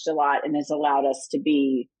changed a lot and has allowed us to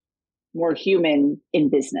be more human in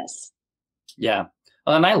business. Yeah.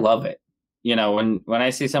 Well, and I love it. When I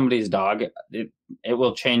see somebody's dog, it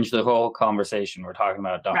will change the whole conversation. We're talking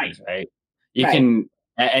about dogs, right? You can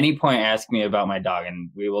at any point ask me about my dog and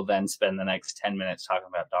we will then spend the next 10 minutes talking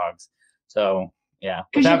about dogs. So Yeah.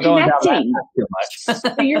 Because you're Without going down that connecting. path too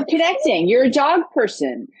much. So you're connecting. You're a dog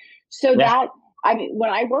person. So Yeah. that, I mean, when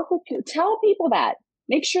I work with people, tell people that.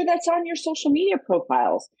 Make sure that's on your social media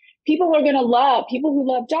profiles. People who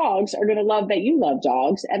love dogs are going to love that you love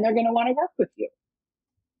dogs, and they're going to want to work with you.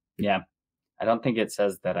 Yeah. I don't think it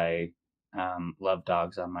says that I love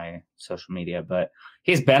dogs on my social media, but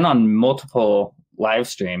he's been on multiple live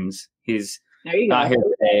streams. He's There you not go. here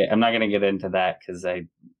today. I'm not going to get into that because I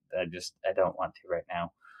don't want to right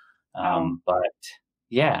now. But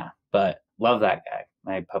yeah, but love that guy,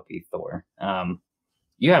 my puppy Thor.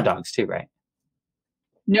 You have dogs too, right?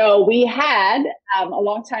 No, we had a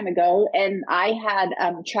long time ago, and I had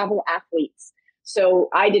travel athletes. So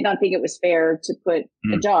I did not think it was fair to put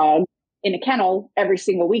a dog in a kennel every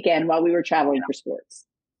single weekend while we were traveling for sports.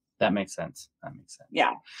 That makes sense.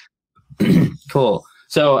 Yeah. Cool.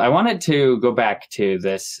 So I wanted to go back to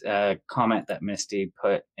this comment that Misty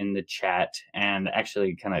put in the chat and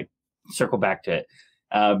actually kind of circle back to it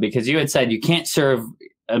because you had said you can't serve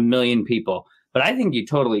 1 million people, but I think you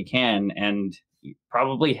totally can, and you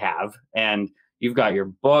probably have, and you've got your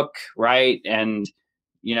book, right? And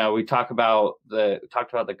we talked about the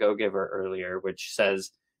Go Giver earlier, which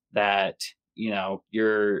says that I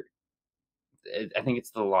think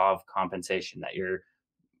it's the law of compensation, that your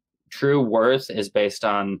true worth is based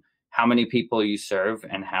on how many people you serve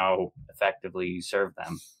and how effectively you serve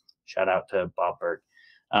them. Shout out to Bob Berg.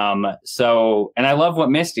 And I love what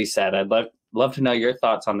Misty said. I'd love to know your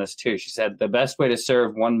thoughts on this too. She said the best way to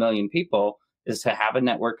serve 1 million people is to have a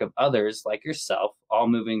network of others like yourself, all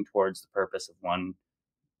moving towards the purpose of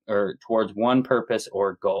towards one purpose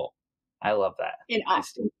or goal. I love that. And I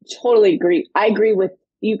totally agree. I agree with,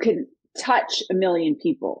 you can touch 1 million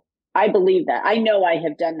people. I believe that. I know I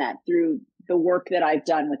have done that through the work that I've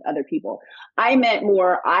done with other people. I meant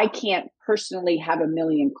more, I can't personally have 1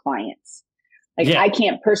 million clients. I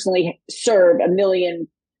can't personally serve 1 million,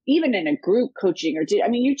 even in a group coaching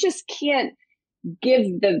you just can't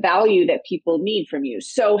give the value that people need from you.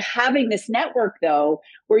 So having this network though,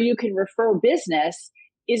 where you can refer business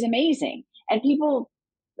is amazing. And people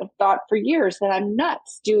have thought for years that I'm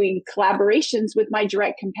nuts doing collaborations with my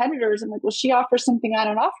direct competitors. I'm like, well, she offers something I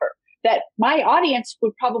don't offer that my audience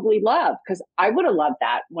would probably love, because I would have loved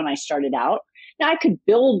that when I started out. Now I could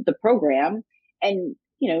build the program and,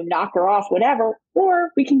 knock her off, whatever,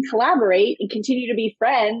 or we can collaborate and continue to be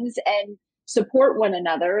friends and support one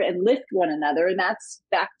another and lift one another. And that's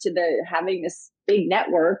back to having this big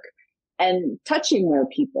network and touching more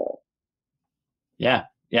people. Yeah,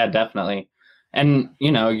 definitely. And,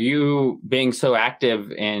 you being so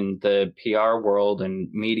active in the PR world and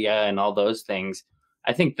media and all those things,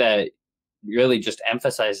 I think that really just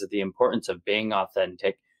emphasizes the importance of being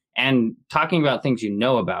authentic and talking about things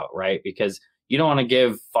about, right? Because you don't want to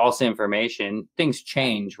give false information. Things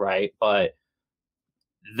change, right? But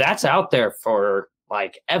that's out there for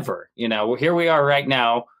ever. Here we are right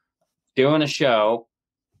now doing a show.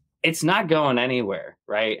 It's not going anywhere,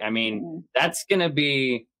 right? I mean, that's going to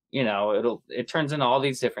be, it turns into all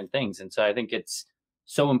these different things. And so I think it's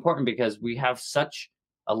so important because we have such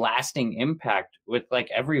a lasting impact with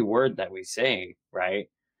every word that we say, right?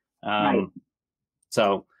 Right.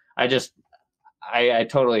 So I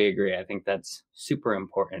totally agree. I think that's super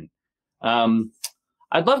important.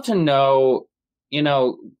 I'd love to know,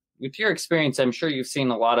 with your experience, I'm sure you've seen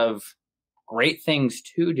a lot of great things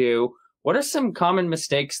to do. What are some common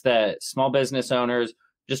mistakes that small business owners,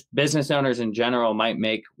 just business owners in general, might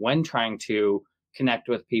make when trying to connect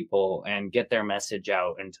with people and get their message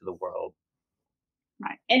out into the world?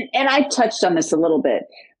 Right. And I touched on this a little bit,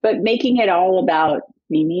 but making it all about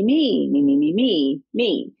me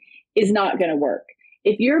is not going to work.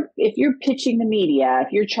 If you're pitching the media,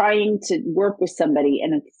 if you're trying to work with somebody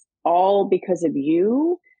and it's all because of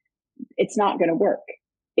you, it's not going to work.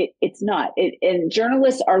 It's not. And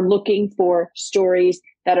journalists are looking for stories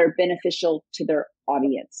that are beneficial to their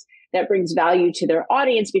audience, that brings value to their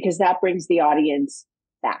audience, because that brings the audience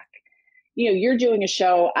back. You're doing a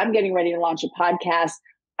show. I'm getting ready to launch a podcast.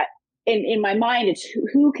 In my mind, it's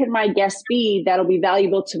who can my guest be that'll be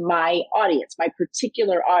valuable to my audience, my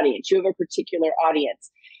particular audience. You have a particular audience.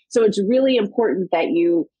 So it's really important that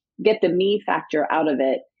you get the me factor out of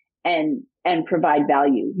it and provide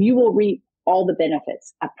value. You will reap all the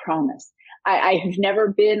benefits. I promise. I have never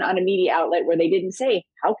been on a media outlet where they didn't say,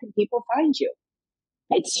 how can people find you?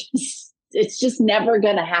 It's just never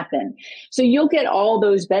going to happen. So you'll get all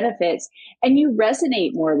those benefits, and you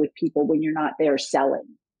resonate more with people when you're not there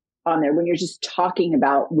selling on there, when you're just talking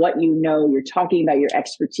about what you're talking about your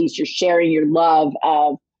expertise, you're sharing your love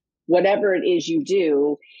of whatever it is you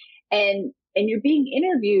do, and you're being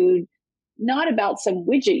interviewed not about some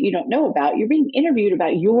widget you don't know about. You're being interviewed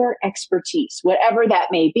about your expertise, whatever that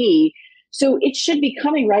may be. So it should be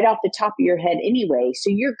coming right off the top of your head anyway. So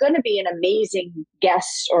you're going to be an amazing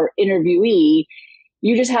guest or interviewee.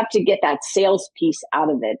 You just have to get that sales piece out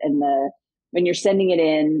of it. And when you're sending it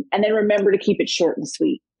in, and then remember to keep it short and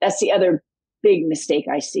sweet. That's the other big mistake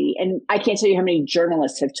I see. And I can't tell you how many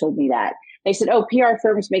journalists have told me that. They said, oh, PR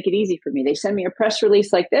firms make it easy for me. They send me a press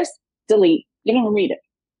release like this, delete. You don't read it.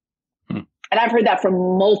 And I've heard that from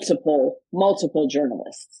multiple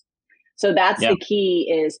journalists. So that's the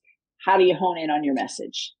key is, how do you hone in on your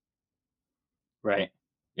message? Right.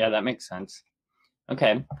 Yeah, that makes sense.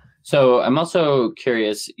 Okay. So I'm also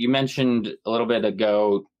curious, you mentioned a little bit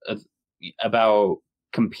ago about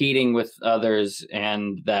competing with others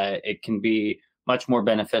and that it can be much more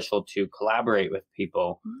beneficial to collaborate with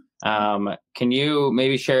people. Can you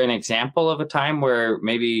maybe share an example of a time where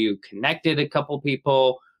maybe you connected a couple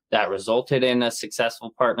people that resulted in a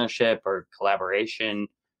successful partnership or collaboration?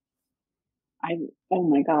 Oh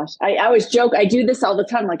my gosh. I always joke, I do this all the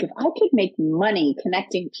time. Like, if I could make money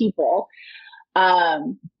connecting people,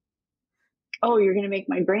 you're going to make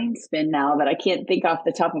my brain spin now that I can't think off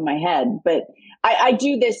the top of my head. But I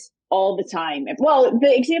do this all the time. Well,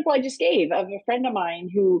 the example I just gave of a friend of mine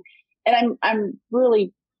who, and I'm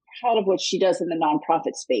really proud of what she does in the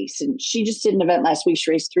nonprofit space. And she just did an event last week.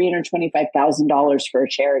 She raised $325,000 for a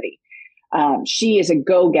charity. She is a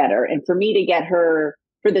go-getter. And for me to get her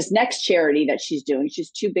for this next charity that she's doing,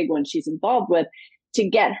 she's two big ones she's involved with, to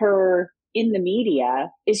get her in the media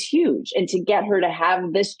is huge. And to get her to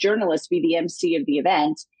have this journalist be the MC of the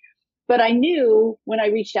event. But I knew when I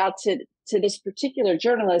reached out to this particular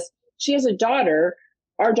journalist, she has a daughter,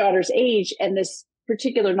 our daughter's age, and this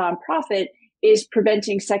particular nonprofit is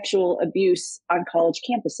preventing sexual abuse on college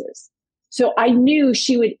campuses. So I knew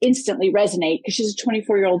she would instantly resonate because she's a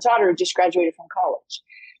 24-year-old daughter who just graduated from college.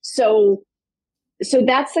 So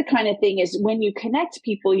that's the kind of thing, is when you connect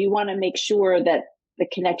people, you want to make sure that the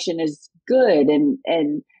connection is good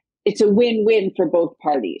and it's a win-win for both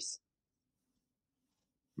parties.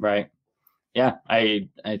 Right. Yeah, I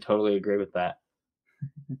totally agree with that.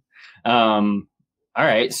 All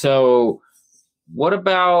right. So what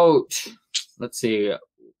about, let's see,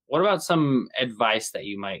 what about some advice that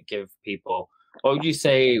you might give people? What would you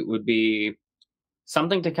say would be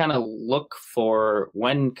something to kind of look for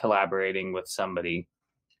when collaborating with somebody?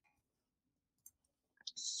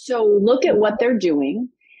 So look at what they're doing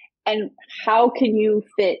and how can you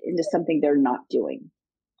fit into something they're not doing?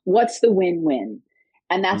 What's the win-win?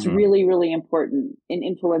 And that's really, really important in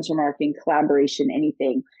influencer marketing, collaboration,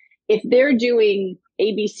 anything. If they're doing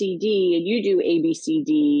ABCD and you do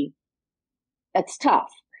ABCD, that's tough.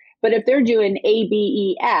 But if they're doing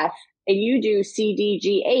ABEF and you do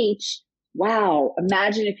CDGH, wow,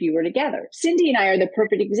 imagine if you were together. Cindy and I are the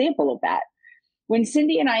perfect example of that. When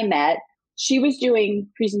Cindy and I met, she was doing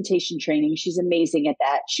presentation training. She's amazing at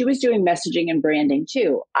that. She was doing messaging and branding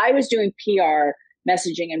too. I was doing PR,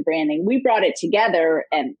 messaging and branding. We brought it together,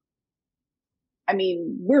 and I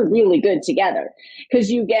mean, we're really good together because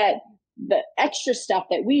you get the extra stuff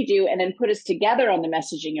that we do and then put us together on the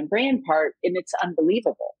messaging and brand part, and it's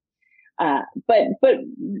unbelievable. But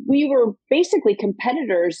we were basically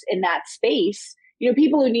competitors in that space. You know,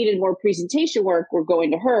 people who needed more presentation work were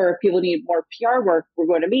going to her. People who needed more PR work were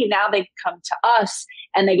going to me. Now they come to us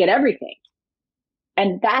and they get everything.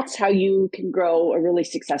 And that's how you can grow a really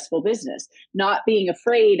successful business. Not being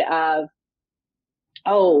afraid of,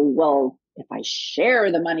 oh, well, if I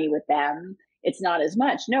share the money with them, it's not as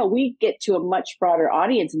much. No, we get to a much broader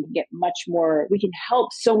audience and can get much more. We can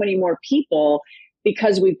help so many more people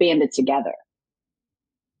because we've banded together.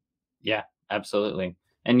 Yeah, absolutely.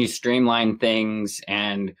 And you streamline things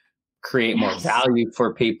and create more value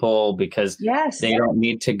for people because they don't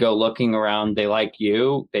need to go looking around. They like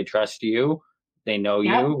you, they trust you, they know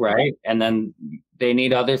you, right? And then they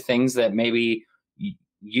need other things that maybe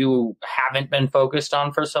you haven't been focused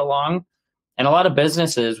on for so long. And a lot of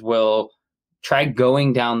businesses will try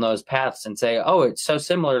going down those paths and say, oh, it's so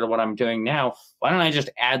similar to what I'm doing now. Why don't I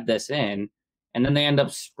just add this in? And then they end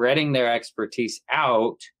up spreading their expertise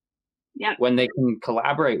out when they can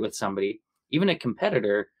collaborate with somebody, even a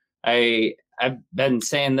competitor. I've been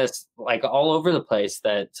saying this like all over the place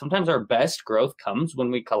that sometimes our best growth comes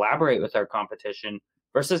when we collaborate with our competition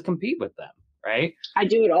versus compete with them, right? I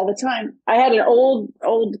do it all the time. I had an old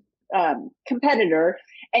competitor,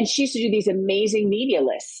 and she used to do these amazing media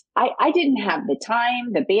lists. I didn't have the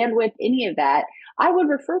time, the bandwidth, any of that. I would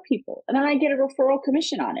refer people, and then I get a referral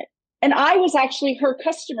commission on it. And I was actually her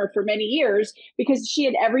customer for many years because she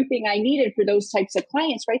had everything I needed for those types of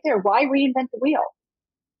clients right there. Why reinvent the wheel?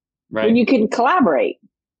 when you can collaborate.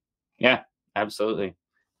 Yeah, absolutely.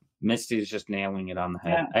 Misty's just nailing it on the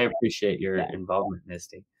head. I appreciate your involvement,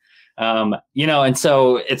 Misty. And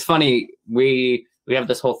so it's funny, we have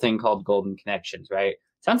this whole thing called Golden Connections, right?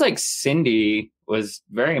 Sounds like Cindy was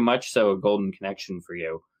very much so a golden connection for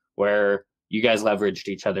you, where you guys leveraged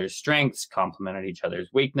each other's strengths, complemented each other's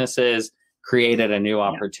weaknesses, created a new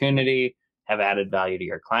opportunity, have added value to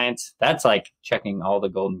your clients. That's like checking all the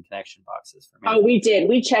golden connection boxes for me. Oh, we did.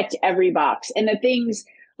 We checked every box. And the things,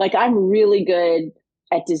 like, I'm really good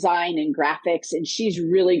at design and graphics, and she's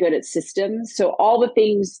really good at systems. So all the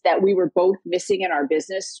things that we were both missing in our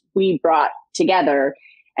business, we brought together.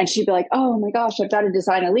 And she'd be like, oh my gosh, I've got to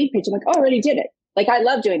design a lead page. I'm like, oh, I already did it. Like, I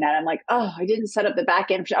love doing that. I'm like, oh, I didn't set up the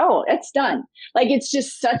back end. Oh, it's done. Like, it's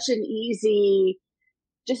just such an easy,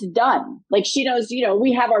 just done. Like, she knows,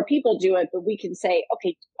 we have our people do it, but we can say,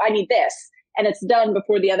 okay, I need this. And it's done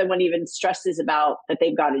before the other one even stresses about that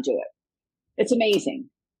they've got to do it. It's amazing.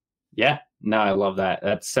 Yeah, no, I love that.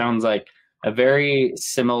 That sounds like a very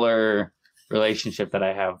similar relationship that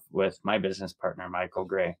I have with my business partner, Michael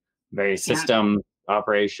Gray. Very system,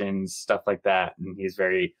 operations, stuff like that. And he's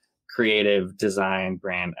very creative, design,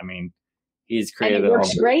 brand. I mean, he's creative. And it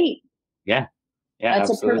works great. Yeah. That's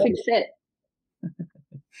absolutely. a perfect fit.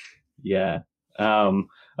 Yeah.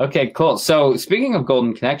 Okay, cool. So speaking of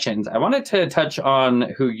golden connections, I wanted to touch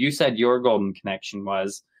on who you said your golden connection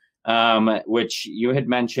was, which you had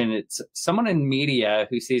mentioned. It's someone in media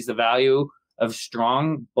who sees the value of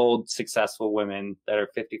strong, bold, successful women that are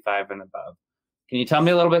 55 and above. Can you tell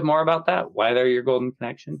me a little bit more about that? Why they're your golden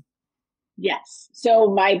connection? Yes.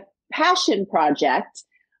 So my passion project,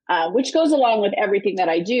 which goes along with everything that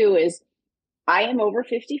I do, is I am over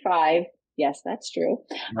 55. Yes, that's true.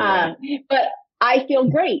 Right. But I feel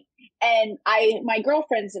great. And my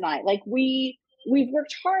girlfriends and I, like, we've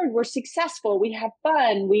worked hard. We're successful. We have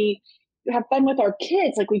fun. We have fun with our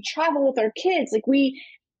kids. Like, we travel with our kids. Like,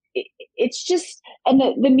 it's just, and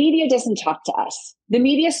the media doesn't talk to us. The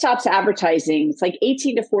media stops advertising. It's like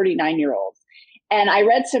 18 to 49-year-olds. And I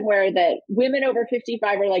read somewhere that women over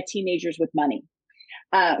 55 are like teenagers with money.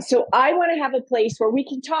 So I want to have a place where we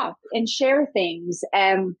can talk and share things.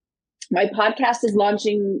 And my podcast is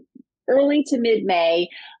launching early to mid-May.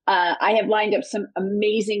 I have lined up some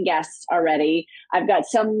amazing guests already. I've got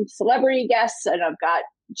some celebrity guests, and I've got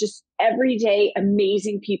just everyday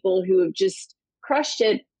amazing people who have just crushed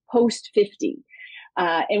it post 50.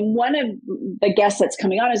 And one of the guests that's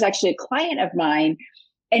coming on is actually a client of mine.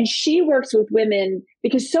 And she works with women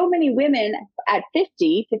because so many women at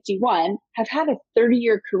 50, 51 have had a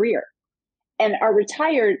 30-year career and are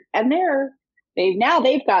retired, and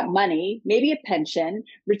they've got money, maybe a pension,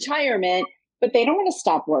 retirement, but they don't want to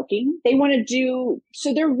stop working. They want to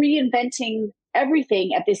so they're reinventing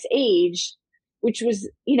everything at this age, which was,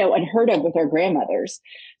 unheard of with our grandmothers.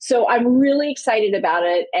 So I'm really excited about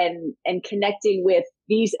it and connecting with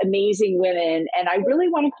these amazing women. And I really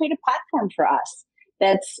want to create a platform for us.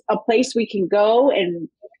 That's a place we can go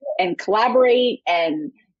and collaborate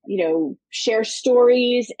and, share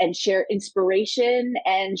stories and share inspiration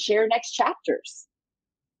and share next chapters.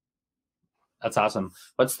 That's awesome.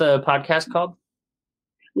 What's the podcast called?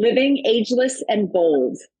 Living Ageless and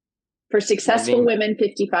Bold for successful women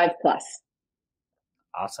 55 plus.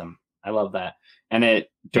 Awesome. I love that. And it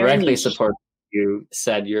directly supports you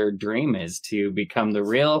said your dream is to become the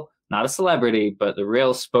real, not a celebrity, but the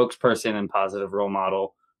real spokesperson and positive role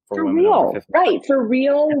model for women real, over 55. Right. For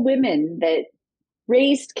real women that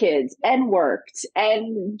raised kids and worked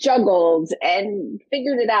and juggled and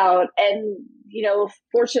figured it out. And,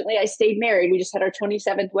 fortunately I stayed married. We just had our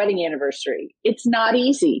 27th wedding anniversary. It's not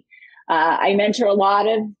easy. I mentor a lot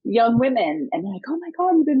of young women and they're like, oh my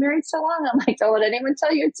God, you've been married so long. I'm like, don't let anyone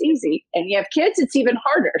tell you it's easy. And you have kids, it's even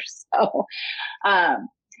harder. So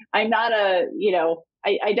I'm not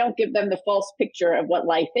I don't give them the false picture of what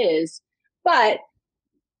life is, but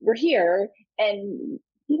we're here and,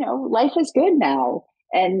 life is good now.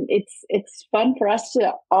 And it's fun for us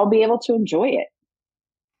to all be able to enjoy it.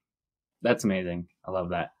 That's amazing. I love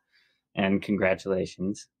that. And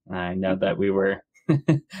congratulations. I know that we were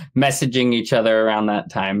messaging each other around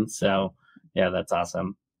that time. So yeah, that's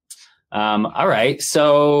awesome. All right.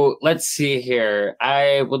 So let's see here.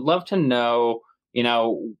 I would love to know,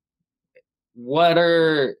 what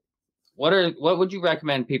would you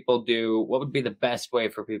recommend people do? What would be the best way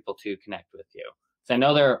for people to connect with you? So I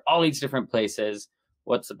know there are all these different places.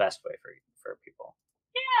 What's the best way for people?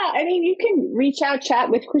 Yeah. I mean, you can reach out, chat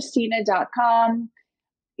with Christina.com.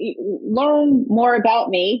 Learn more about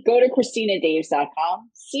me. Go to ChristinaDaves.com.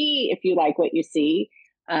 See if you like what you see.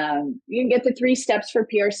 You can get the 3 steps for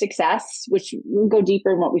PR success, which we'll go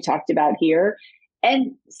deeper in what we talked about here,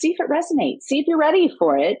 and see if it resonates. See if you're ready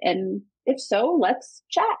for it. And if so, let's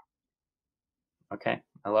chat. Okay.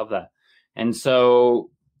 I love that. And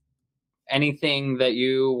so anything that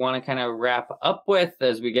you want to kind of wrap up with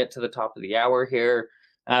as we get to the top of the hour here,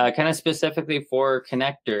 kind of specifically for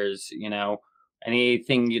connectors,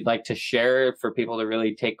 anything you'd like to share for people to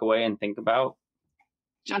really take away and think about?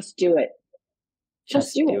 Just do it.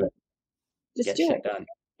 Just do it. Just get do shit it. Done.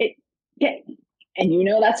 And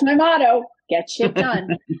that's my motto, get shit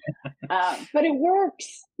done. But it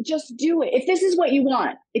works. Just do it. If this is what you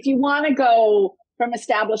want, if you want to go from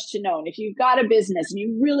established to known, if you've got a business and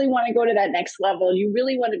you really want to go to that next level, you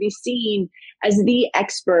really want to be seen as the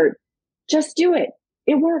expert, just do it.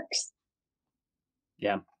 It works.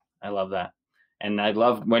 Yeah, I love that. And I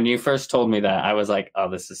loved when you first told me that, I was like, oh,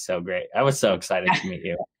 this is so great. I was so excited to meet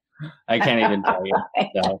you. I can't even tell you.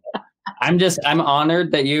 So I'm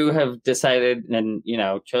honored that you have decided and,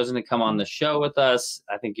 chosen to come on the show with us.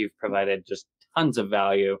 I think you've provided just tons of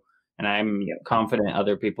value, and I'm confident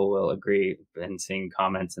other people will agree, and seeing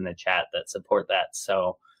comments in the chat that support that.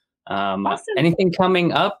 So awesome. Anything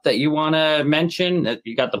coming up that you want to mention?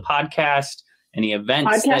 You got the podcast, any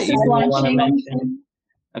events that you want to mention?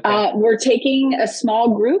 Okay. We're taking a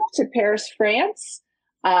small group to Paris, France.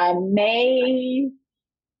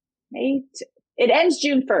 It ends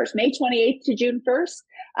June 1st, May 28th to June 1st.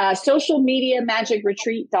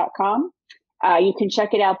 Socialmediamagicretreat.com. You can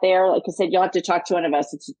check it out there. Like I said, you'll have to talk to one of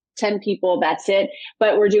us. It's 10 people. That's it.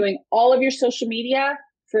 But we're doing all of your social media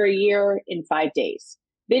for a year in 5 days.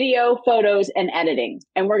 Video, photos, and editing.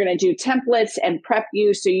 And we're going to do templates and prep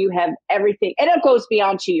you so you have everything. And it goes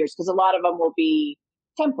beyond 2 years because a lot of them will be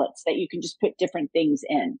templates that you can just put different things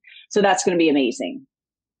in. So that's going to be amazing.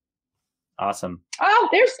 Awesome. Oh,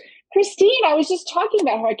 there's Christine. I was just talking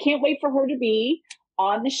about her. I can't wait for her to be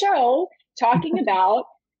on the show talking about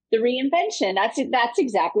the reinvention. That's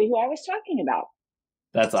exactly who I was talking about.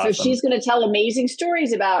 That's awesome. So she's going to tell amazing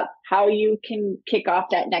stories about how you can kick off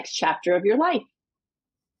that next chapter of your life.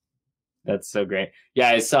 That's so great. Yeah,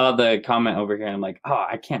 I saw the comment over here. And I'm like, oh,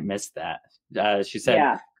 I can't miss that. She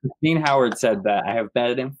said, Christine Howard said that I have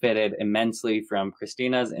benefited immensely from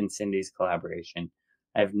Christina's and Cindy's collaboration.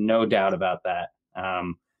 I have no doubt about that.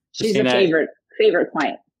 She's a favorite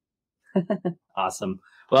client. Awesome.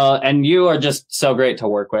 Well, and you are just so great to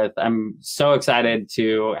work with. I'm so excited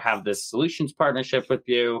to have this solutions partnership with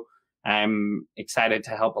you. I'm excited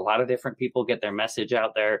to help a lot of different people get their message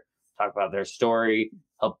out there, talk about their story,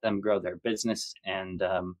 help them grow their business. And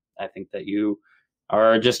I think that you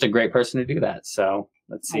are just a great person to do that. So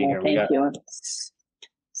let's see here. Thank you.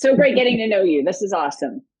 So great getting to know you. This is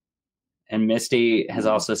awesome. And Misty has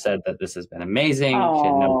also said that this has been amazing. She had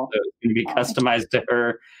known it was going to be customized to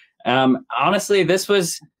her. Honestly, this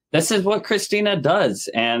is what Christina does.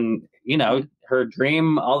 And, her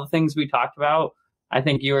dream, all the things we talked about, I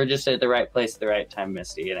think you were just at the right place at the right time,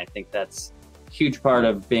 Misty. And I think that's a huge part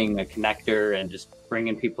of being a connector and just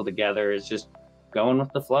bringing people together is just going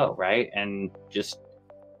with the flow, right? And just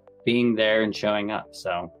being there and showing up.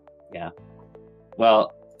 So, yeah.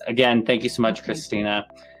 Well, again, thank you so much, Christina.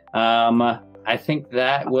 I think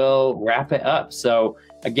that will wrap it up. So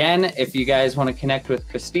again, if you guys want to connect with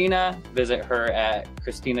Christina, visit her at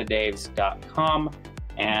ChristinaDaves.com.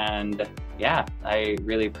 And yeah, I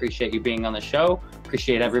really appreciate you being on the show.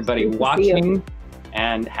 Appreciate everybody watching,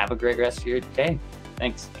 and have a great rest of your day.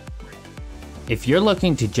 Thanks. If you're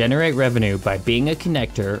looking to generate revenue by being a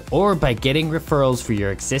connector or by getting referrals for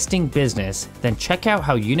your existing business, then check out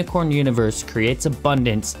how Unicorn Universe creates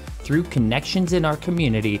abundance through connections in our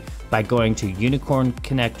community by going to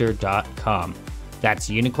unicornconnector.com. That's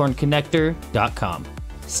unicornconnector.com.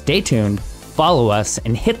 Stay tuned, follow us,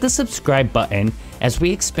 and hit the subscribe button as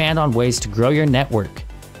we expand on ways to grow your network,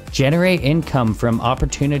 generate income from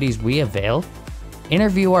opportunities we avail,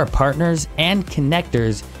 interview our partners and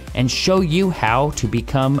connectors, and show you how to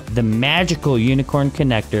become the magical unicorn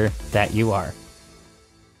connector that you are.